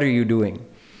Krishna, what are you doing?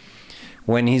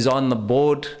 When he's on the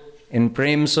boat in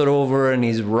Prem Sarovar and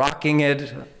he's rocking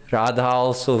it, Radha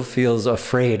also feels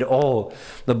afraid. Oh,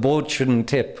 the boat shouldn't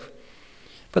tip.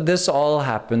 But this all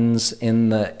happens in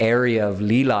the area of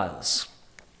Leelas.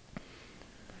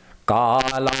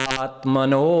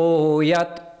 Kalatmano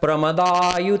yat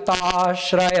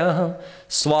pramadayutashraya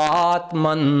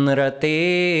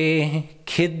swatmanrate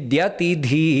khidyati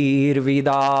dhir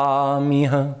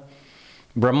vidamiha.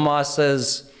 Brahma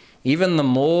says, even the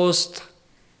most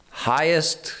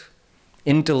highest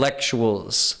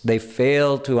intellectuals, they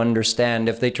fail to understand.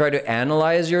 If they try to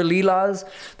analyze your leelas,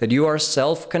 that you are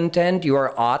self-content, you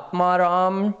are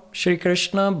Atmaram, Shri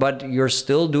Krishna, but you're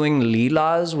still doing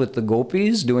leelas with the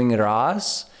gopis, doing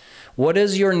ras. What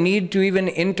is your need to even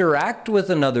interact with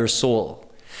another soul?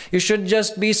 You should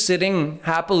just be sitting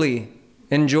happily,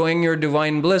 enjoying your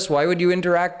divine bliss. Why would you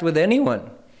interact with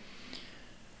anyone?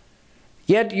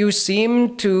 Yet you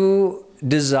seem to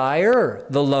desire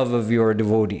the love of your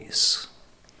devotees.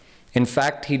 In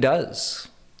fact, he does.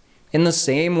 In the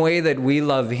same way that we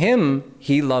love him,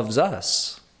 he loves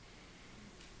us.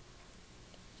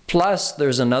 Plus,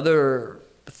 there's another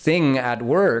thing at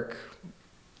work.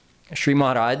 Sri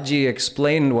Maharajji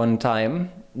explained one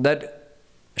time that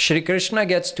Shri Krishna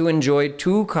gets to enjoy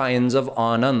two kinds of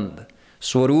anand.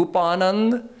 Swarup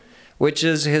anand, which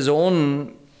is his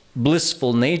own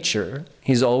blissful nature.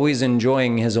 He's always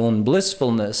enjoying his own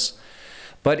blissfulness.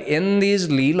 But in these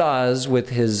leelas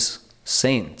with his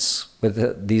saints,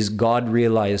 with these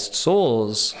God-realized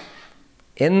souls,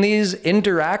 in these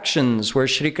interactions where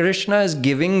Shri Krishna is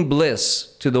giving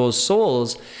bliss to those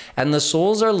souls, and the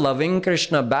souls are loving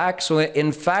Krishna back, so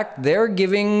in fact they're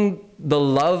giving the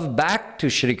love back to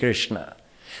Shri Krishna.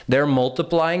 They're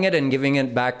multiplying it and giving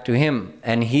it back to him,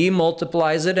 and he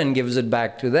multiplies it and gives it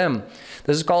back to them.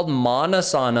 This is called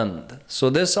Manas Anand. So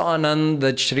this Anand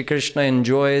that Shri Krishna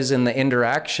enjoys in the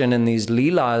interaction in these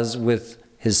leelas with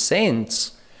his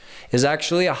saints is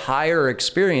actually a higher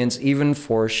experience even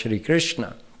for Shri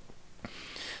Krishna.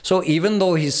 So even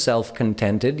though he's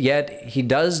self-contented, yet he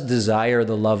does desire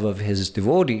the love of his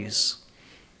devotees.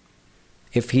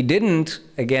 If he didn't,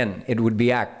 again, it would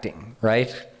be acting,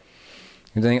 right?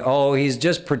 You think, oh, he's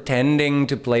just pretending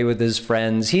to play with his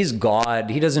friends. He's God.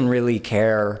 He doesn't really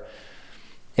care.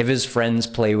 if his friends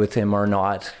play with him or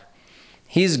not.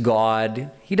 He's God.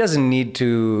 He doesn't need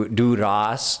to do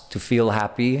ras to feel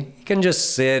happy. He can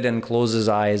just sit and close his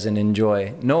eyes and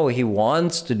enjoy. No, he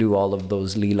wants to do all of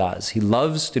those leelas. He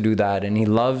loves to do that, and he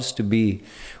loves to be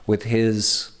with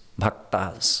his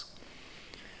bhaktas.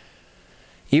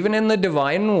 Even in the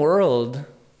divine world,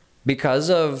 because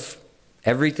of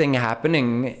everything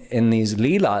happening in these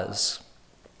leelas,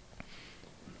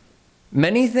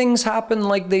 many things happen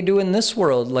like they do in this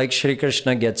world, like Shri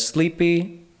Krishna gets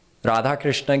sleepy, Radha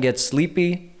Krishna gets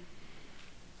sleepy,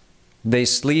 they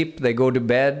sleep, they go to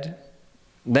bed,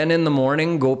 then in the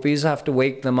morning gopis have to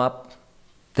wake them up.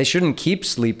 They shouldn't keep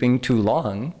sleeping too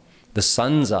long. The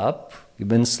sun's up, you've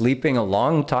been sleeping a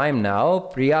long time now,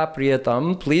 Priya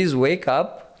Priyatam, please wake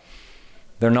up.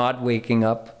 They're not waking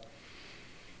up.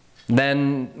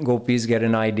 Then gopis get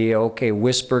an idea, okay,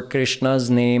 whisper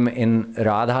Krishna's name in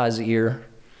Radha's ear,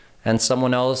 and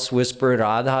someone else whisper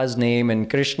Radha's name in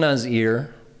Krishna's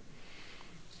ear.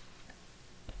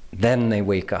 Then they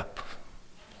wake up.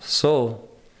 So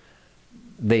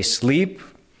they sleep.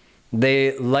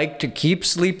 They like to keep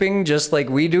sleeping just like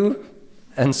we do,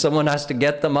 and someone has to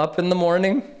get them up in the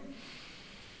morning.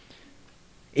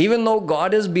 Even though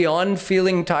God is beyond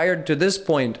feeling tired to this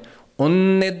point,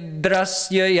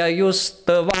 Unnidrasya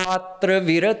yayustavatra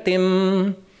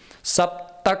viratim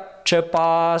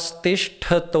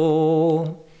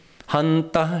saptakshapastishtato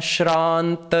hantah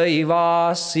shranta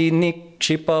ivasi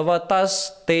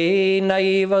nikshipavatas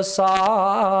naiva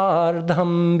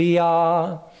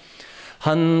sardhambiya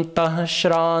hantah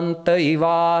shranta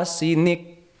ivasi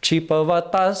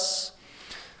nikshipavatas.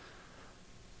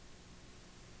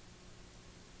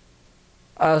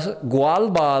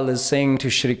 Gwalbal is saying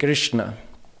to Shri Krishna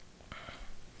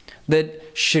that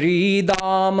Shri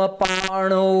Dama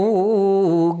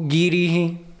Parno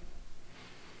Giri.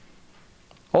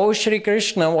 Oh Shri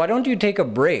Krishna, why don't you take a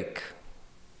break?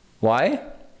 Why?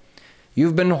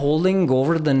 You've been holding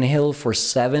Govardhan Hill for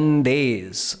 7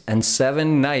 days and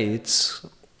 7 nights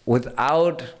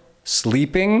without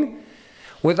sleeping,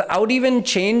 without even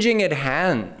changing it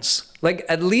hands. Like,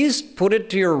 at least put it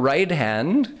to your right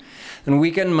hand, and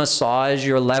we can massage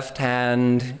your left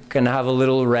hand, can have a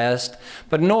little rest.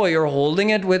 But no, you're holding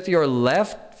it with your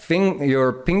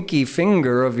your pinky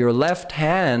finger of your left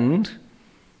hand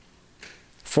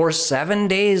for 7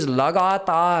 days,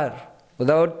 lagatar,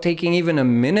 without taking even a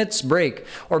minute's break.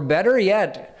 Or better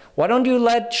yet, why don't you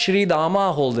let Shri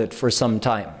Dama hold it for some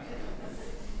time?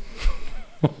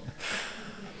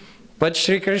 But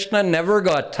Shri Krishna never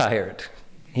got tired.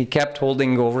 He kept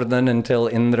holding Govardhan until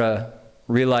Indra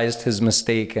realized his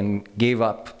mistake and gave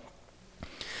up.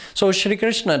 So Shri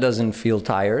Krishna doesn't feel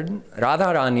tired.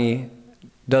 Radharani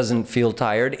doesn't feel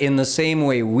tired in the same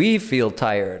way we feel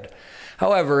tired.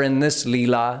 However, in this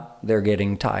Leela, they're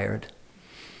getting tired.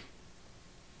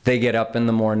 They get up in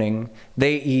the morning,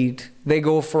 they eat, they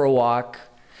go for a walk.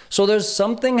 So there's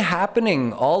something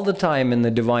happening all the time in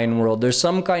the divine world. There's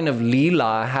some kind of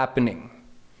Leela happening.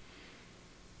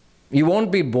 You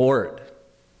won't be bored.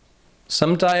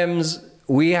 Sometimes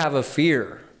we have a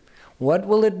fear. What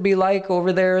will it be like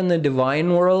over there in the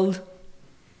divine world?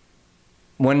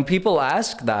 When people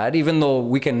ask that, even though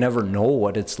we can never know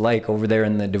what it's like over there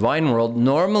in the divine world,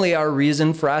 normally our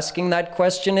reason for asking that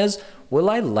question is, will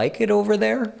I like it over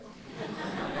there?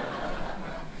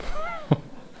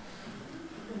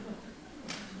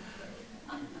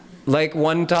 Like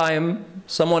one time,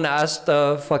 someone asked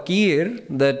a fakir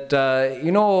that,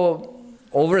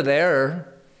 over there,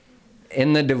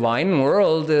 in the divine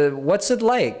world, what's it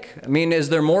like? I mean, is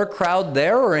there more crowd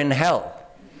there or in hell?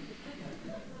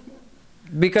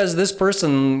 Because this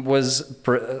person was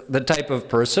the type of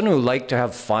person who liked to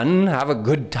have fun, have a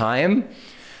good time.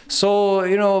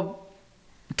 So,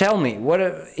 tell me,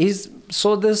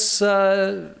 so this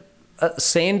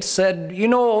saint said,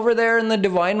 over there in the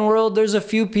divine world, there's a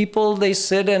few people, they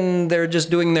sit and they're just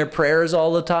doing their prayers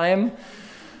all the time.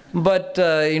 But,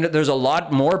 there's a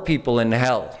lot more people in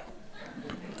hell.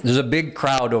 There's a big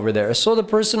crowd over there. So the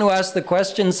person who asked the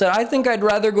question said, I think I'd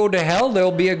rather go to hell.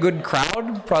 There'll be a good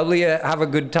crowd, probably have a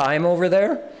good time over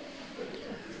there.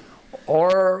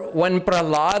 Or when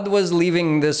Prahlad was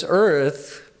leaving this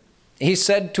earth, he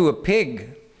said to a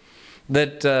pig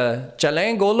that,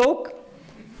 Chalein Golok?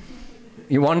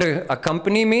 You want to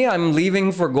accompany me? I'm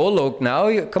leaving for Golok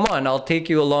now. Come on, I'll take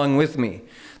you along with me.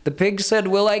 The pig said,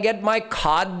 will I get my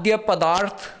khadya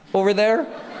padarth over there?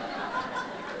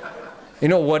 You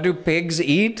know, what do pigs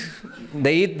eat?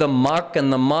 They eat the muck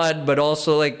and the mud, but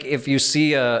also like if you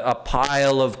see a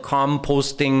pile of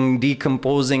composting,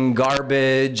 decomposing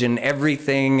garbage and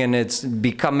everything, and it's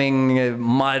becoming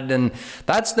mud, and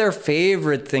that's their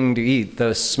favorite thing to eat,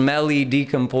 the smelly,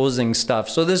 decomposing stuff.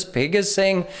 So this pig is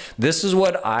saying, this is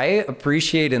what I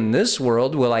appreciate in this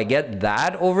world. Will I get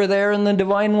that over there in the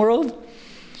divine world?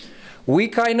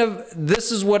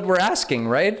 This is what we're asking,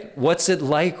 right? What's it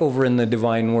like over in the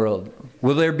divine world?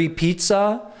 Will there be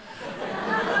pizza?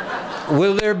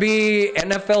 Will there be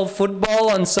NFL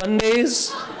football on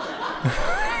Sundays?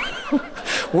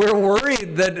 We're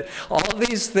worried that all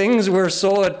these things we're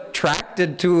so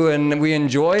attracted to and we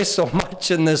enjoy so much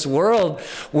in this world,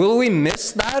 will we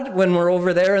miss that when we're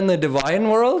over there in the divine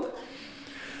world?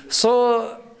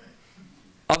 So,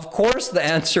 of course the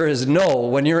answer is no.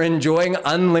 When you're enjoying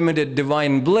unlimited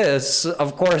divine bliss,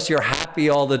 of course you're happy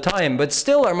all the time. But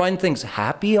still our mind thinks,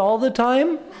 happy all the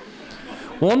time?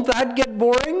 Won't that get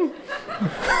boring?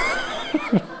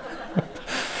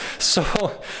 So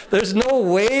there's no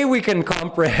way we can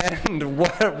comprehend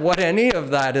what any of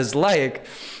that is like.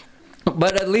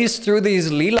 But at least through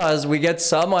these leelas we get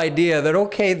some idea that,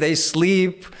 okay, they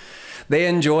sleep, they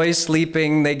enjoy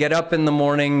sleeping, they get up in the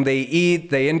morning, they eat,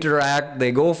 they interact,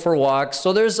 they go for walks.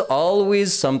 So there's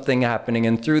always something happening.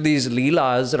 And through these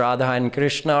leelas, Radha and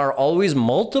Krishna are always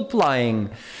multiplying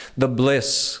the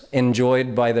bliss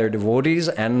enjoyed by their devotees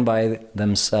and by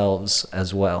themselves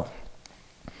as well.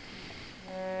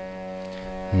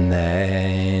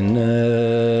 Naina,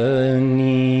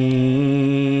 Ninda,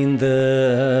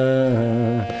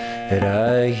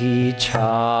 Rahi,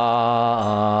 Chhaya,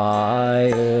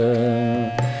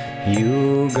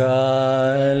 Yugalavara.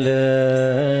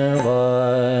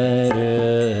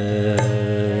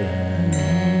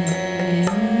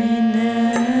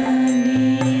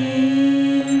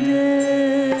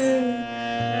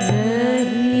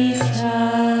 Rahi,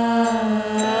 Chhaya,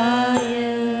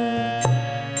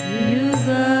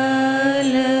 Yugalavara.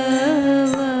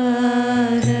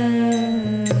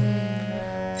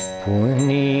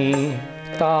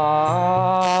 Punita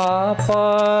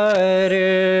par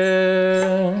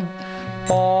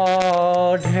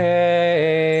paudhe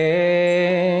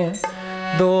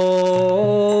do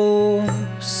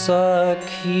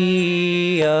sakhiyan.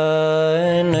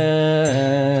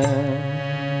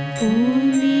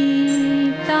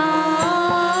 Punita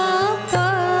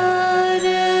par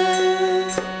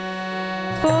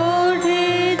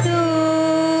paudhe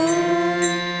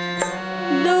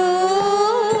do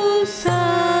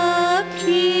sakhiyana.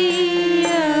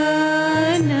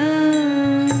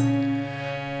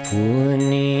 Punita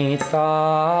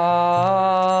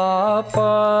par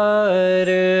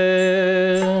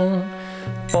paudhe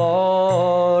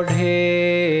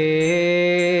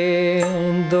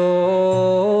do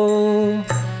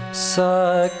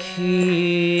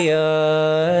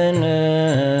sakhiyan.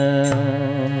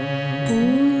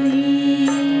 Punita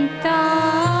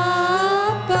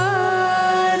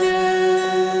par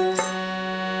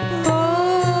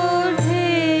paudhe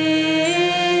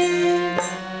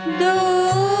do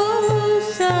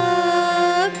sakhiyana.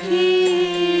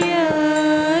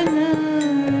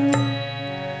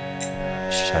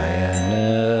 Shayana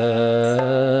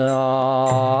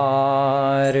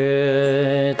arati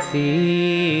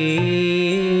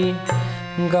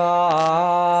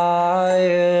gaya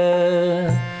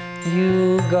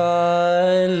Yugalavara.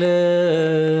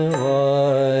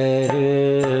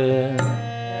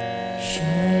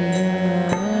 Shayana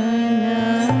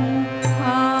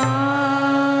arati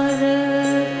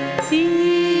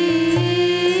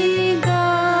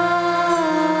gaya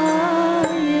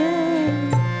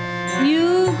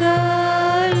Yugalavara.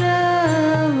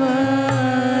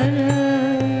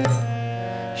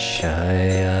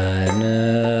 Shayana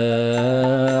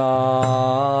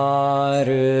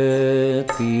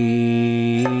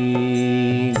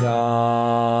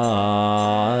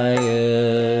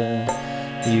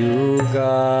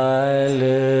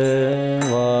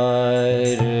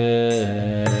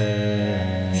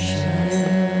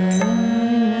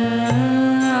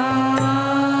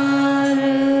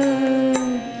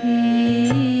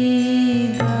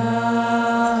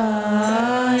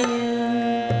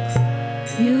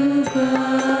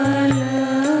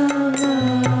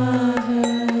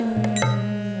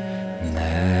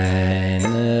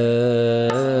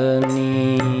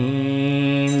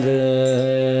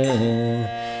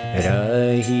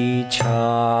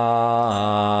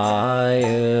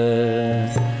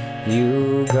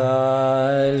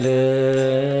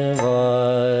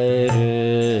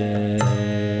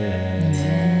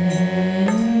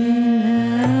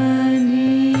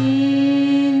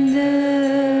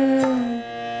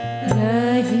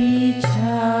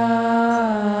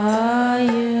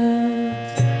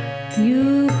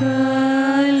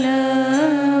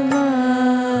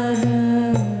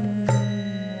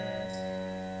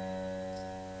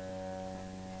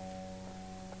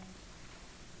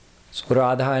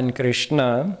Radha and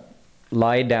Krishna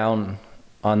lie down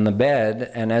on the bed,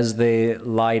 and as they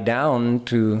lie down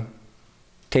to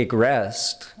take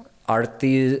rest,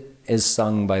 Arti is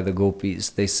sung by the gopis.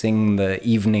 They sing the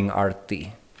evening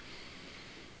Arti.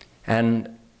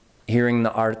 And hearing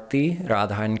the Arti,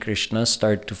 Radha and Krishna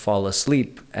start to fall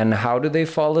asleep. And how do they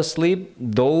fall asleep?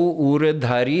 Do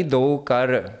uradhari, do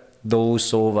kar, do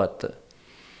sovat.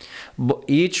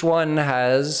 Each one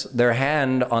has their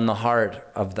hand on the heart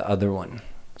of the other one.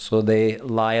 So they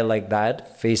lie like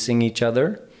that, facing each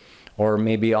other, or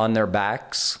maybe on their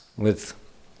backs with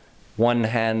one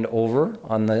hand over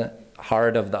on the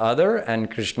heart of the other, and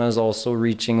Krishna is also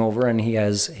reaching over and he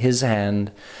has his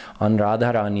hand on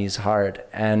Radharani's heart.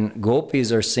 And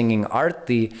gopis are singing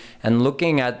Arti and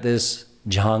looking at this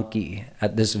jhanki,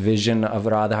 at this vision of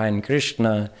Radha and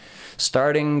Krishna,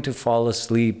 starting to fall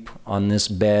asleep on this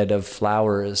bed of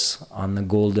flowers, on the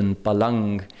golden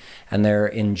palang, and they're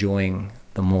enjoying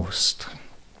the most.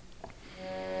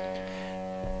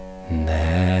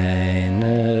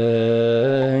 Naina,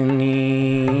 Ninda,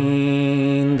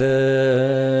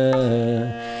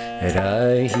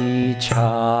 Rahi,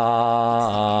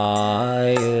 Chhaya,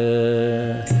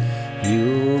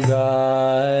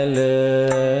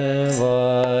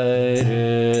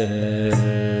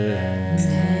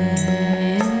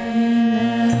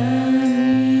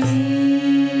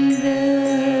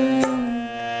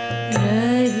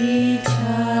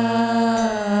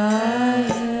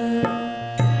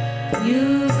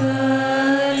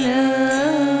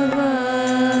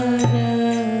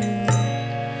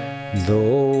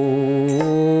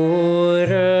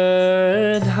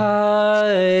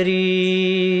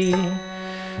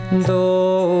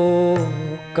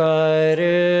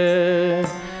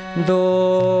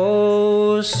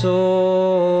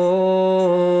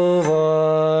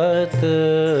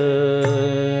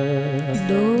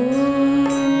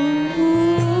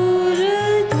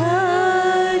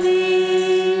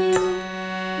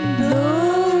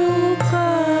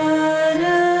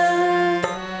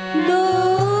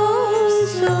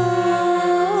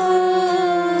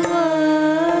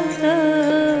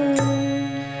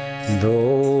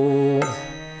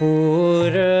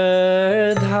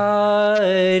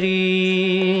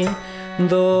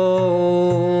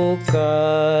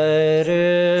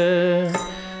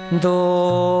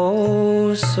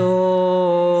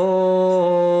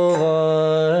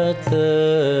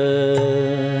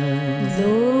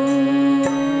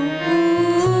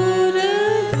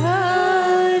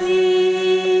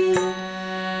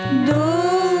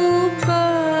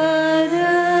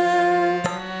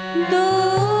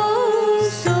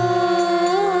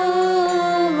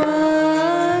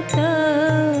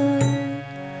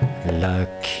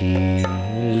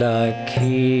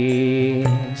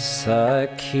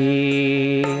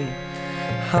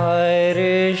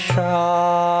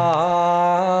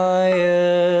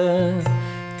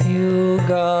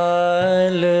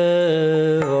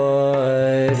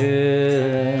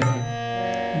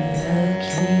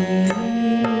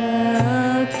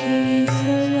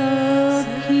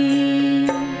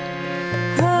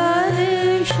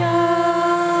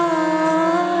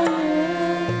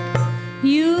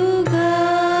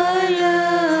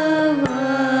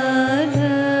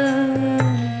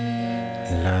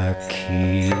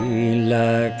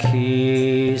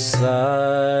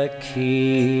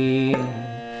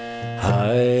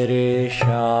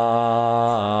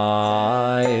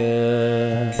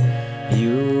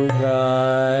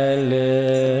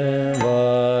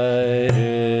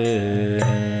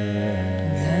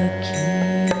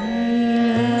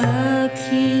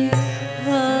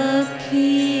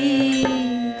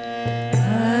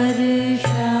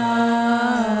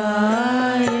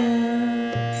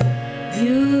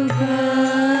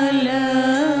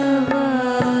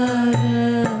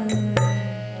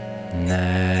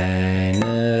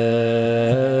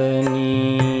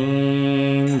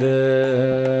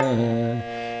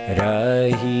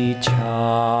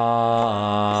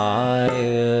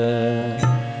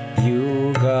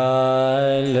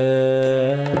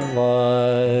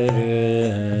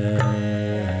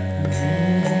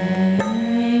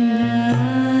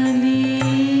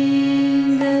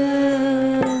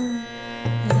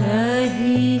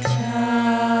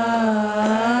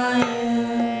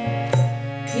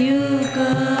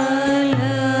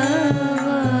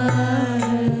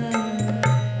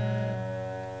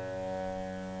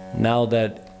 Now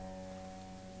that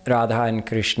Radha and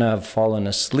Krishna have fallen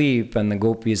asleep and the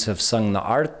gopis have sung the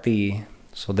Arti,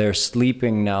 so they're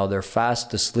sleeping now, they're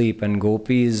fast asleep, and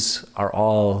gopis are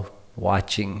all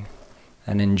watching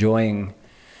and enjoying.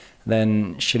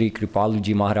 Then Shri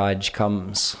Kripaluji Maharaj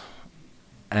comes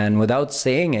And without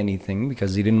saying anything,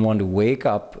 because he didn't want to wake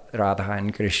up Radha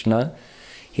and Krishna,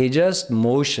 he just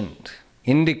motioned,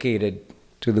 indicated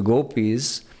to the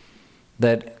gopis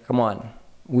that, come on,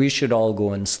 we should all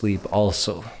go and sleep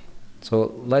also.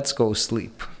 So let's go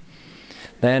sleep.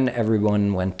 Then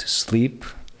everyone went to sleep.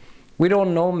 We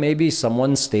don't know, maybe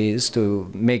someone stays to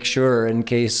make sure in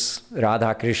case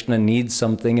Radha Krishna needs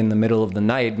something in the middle of the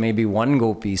night, maybe one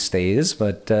gopi stays.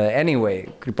 But anyway,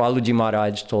 Kripaluji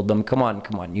Maharaj told them, come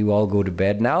on, you all go to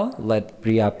bed now. Let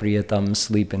Priya Priyatam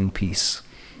sleep in peace.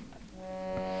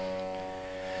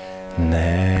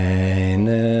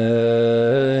 Naina,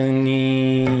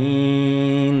 Ninda,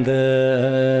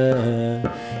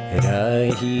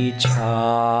 Rahi,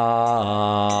 Chhaya,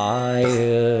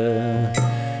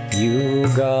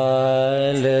 Yugalavara.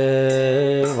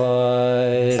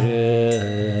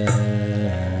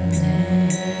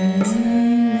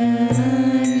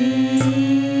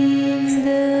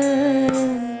 Ninda,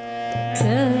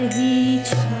 Rahi,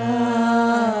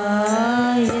 Chhaya,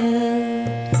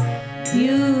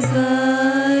 Yugalavara.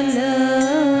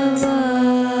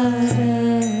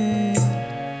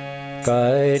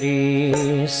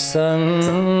 Kari sanket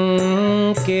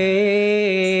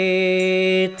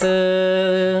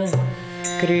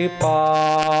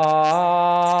kripalu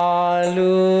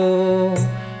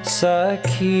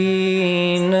sakhina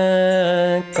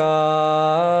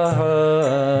kaha.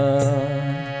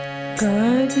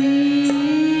 Kari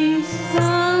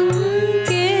sanketa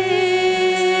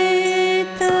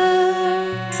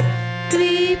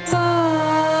kripalu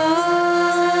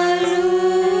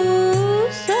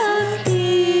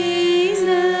sakhina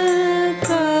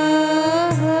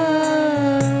kaha.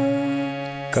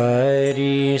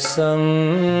 Kari sanket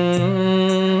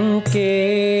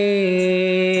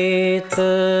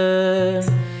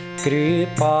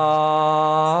kripalu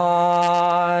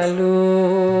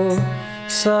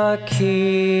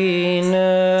sakhina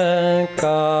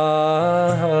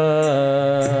kaha.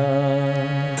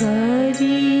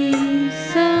 Kari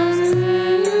sanketa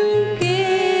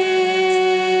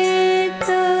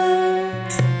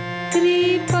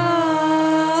kripalu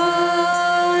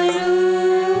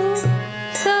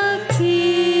sakhina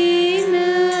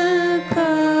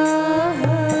kaha.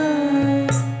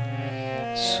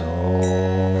 So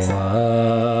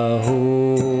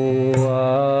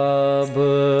ab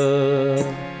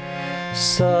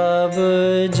sab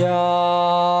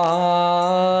jaya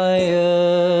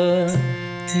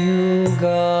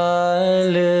Yugalavara.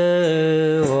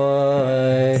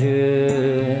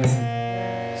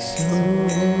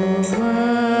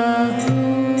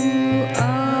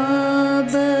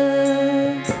 ab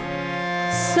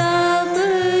sab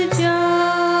jaya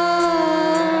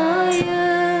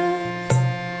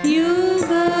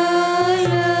Yugalavara.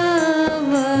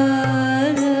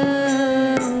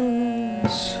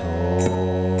 Sobahu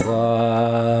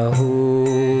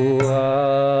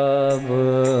ab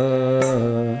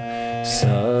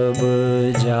sab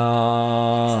jaya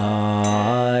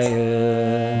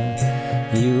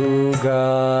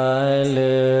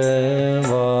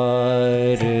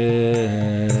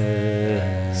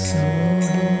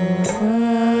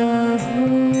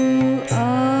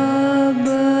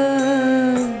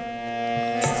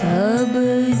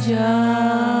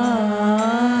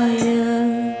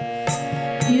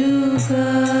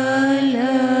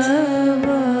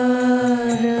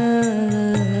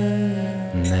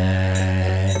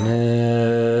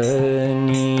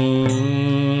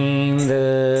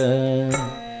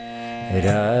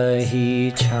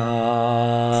Rahi,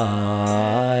 Chhaya,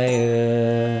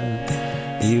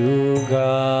 Yugalavara.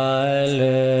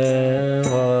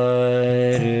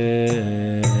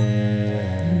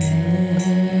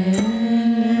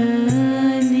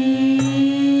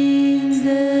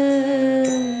 Ninda,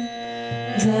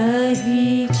 Rahi,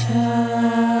 Chhaya,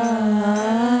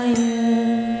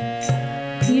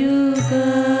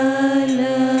 Yugalavara.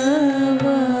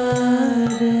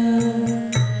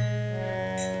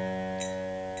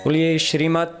 बोलिए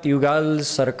श्रीमत युगल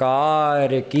सरकार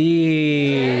की,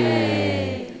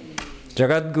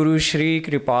 जगत गुरु श्री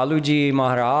कृपालु जी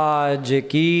महाराज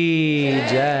की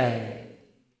जय।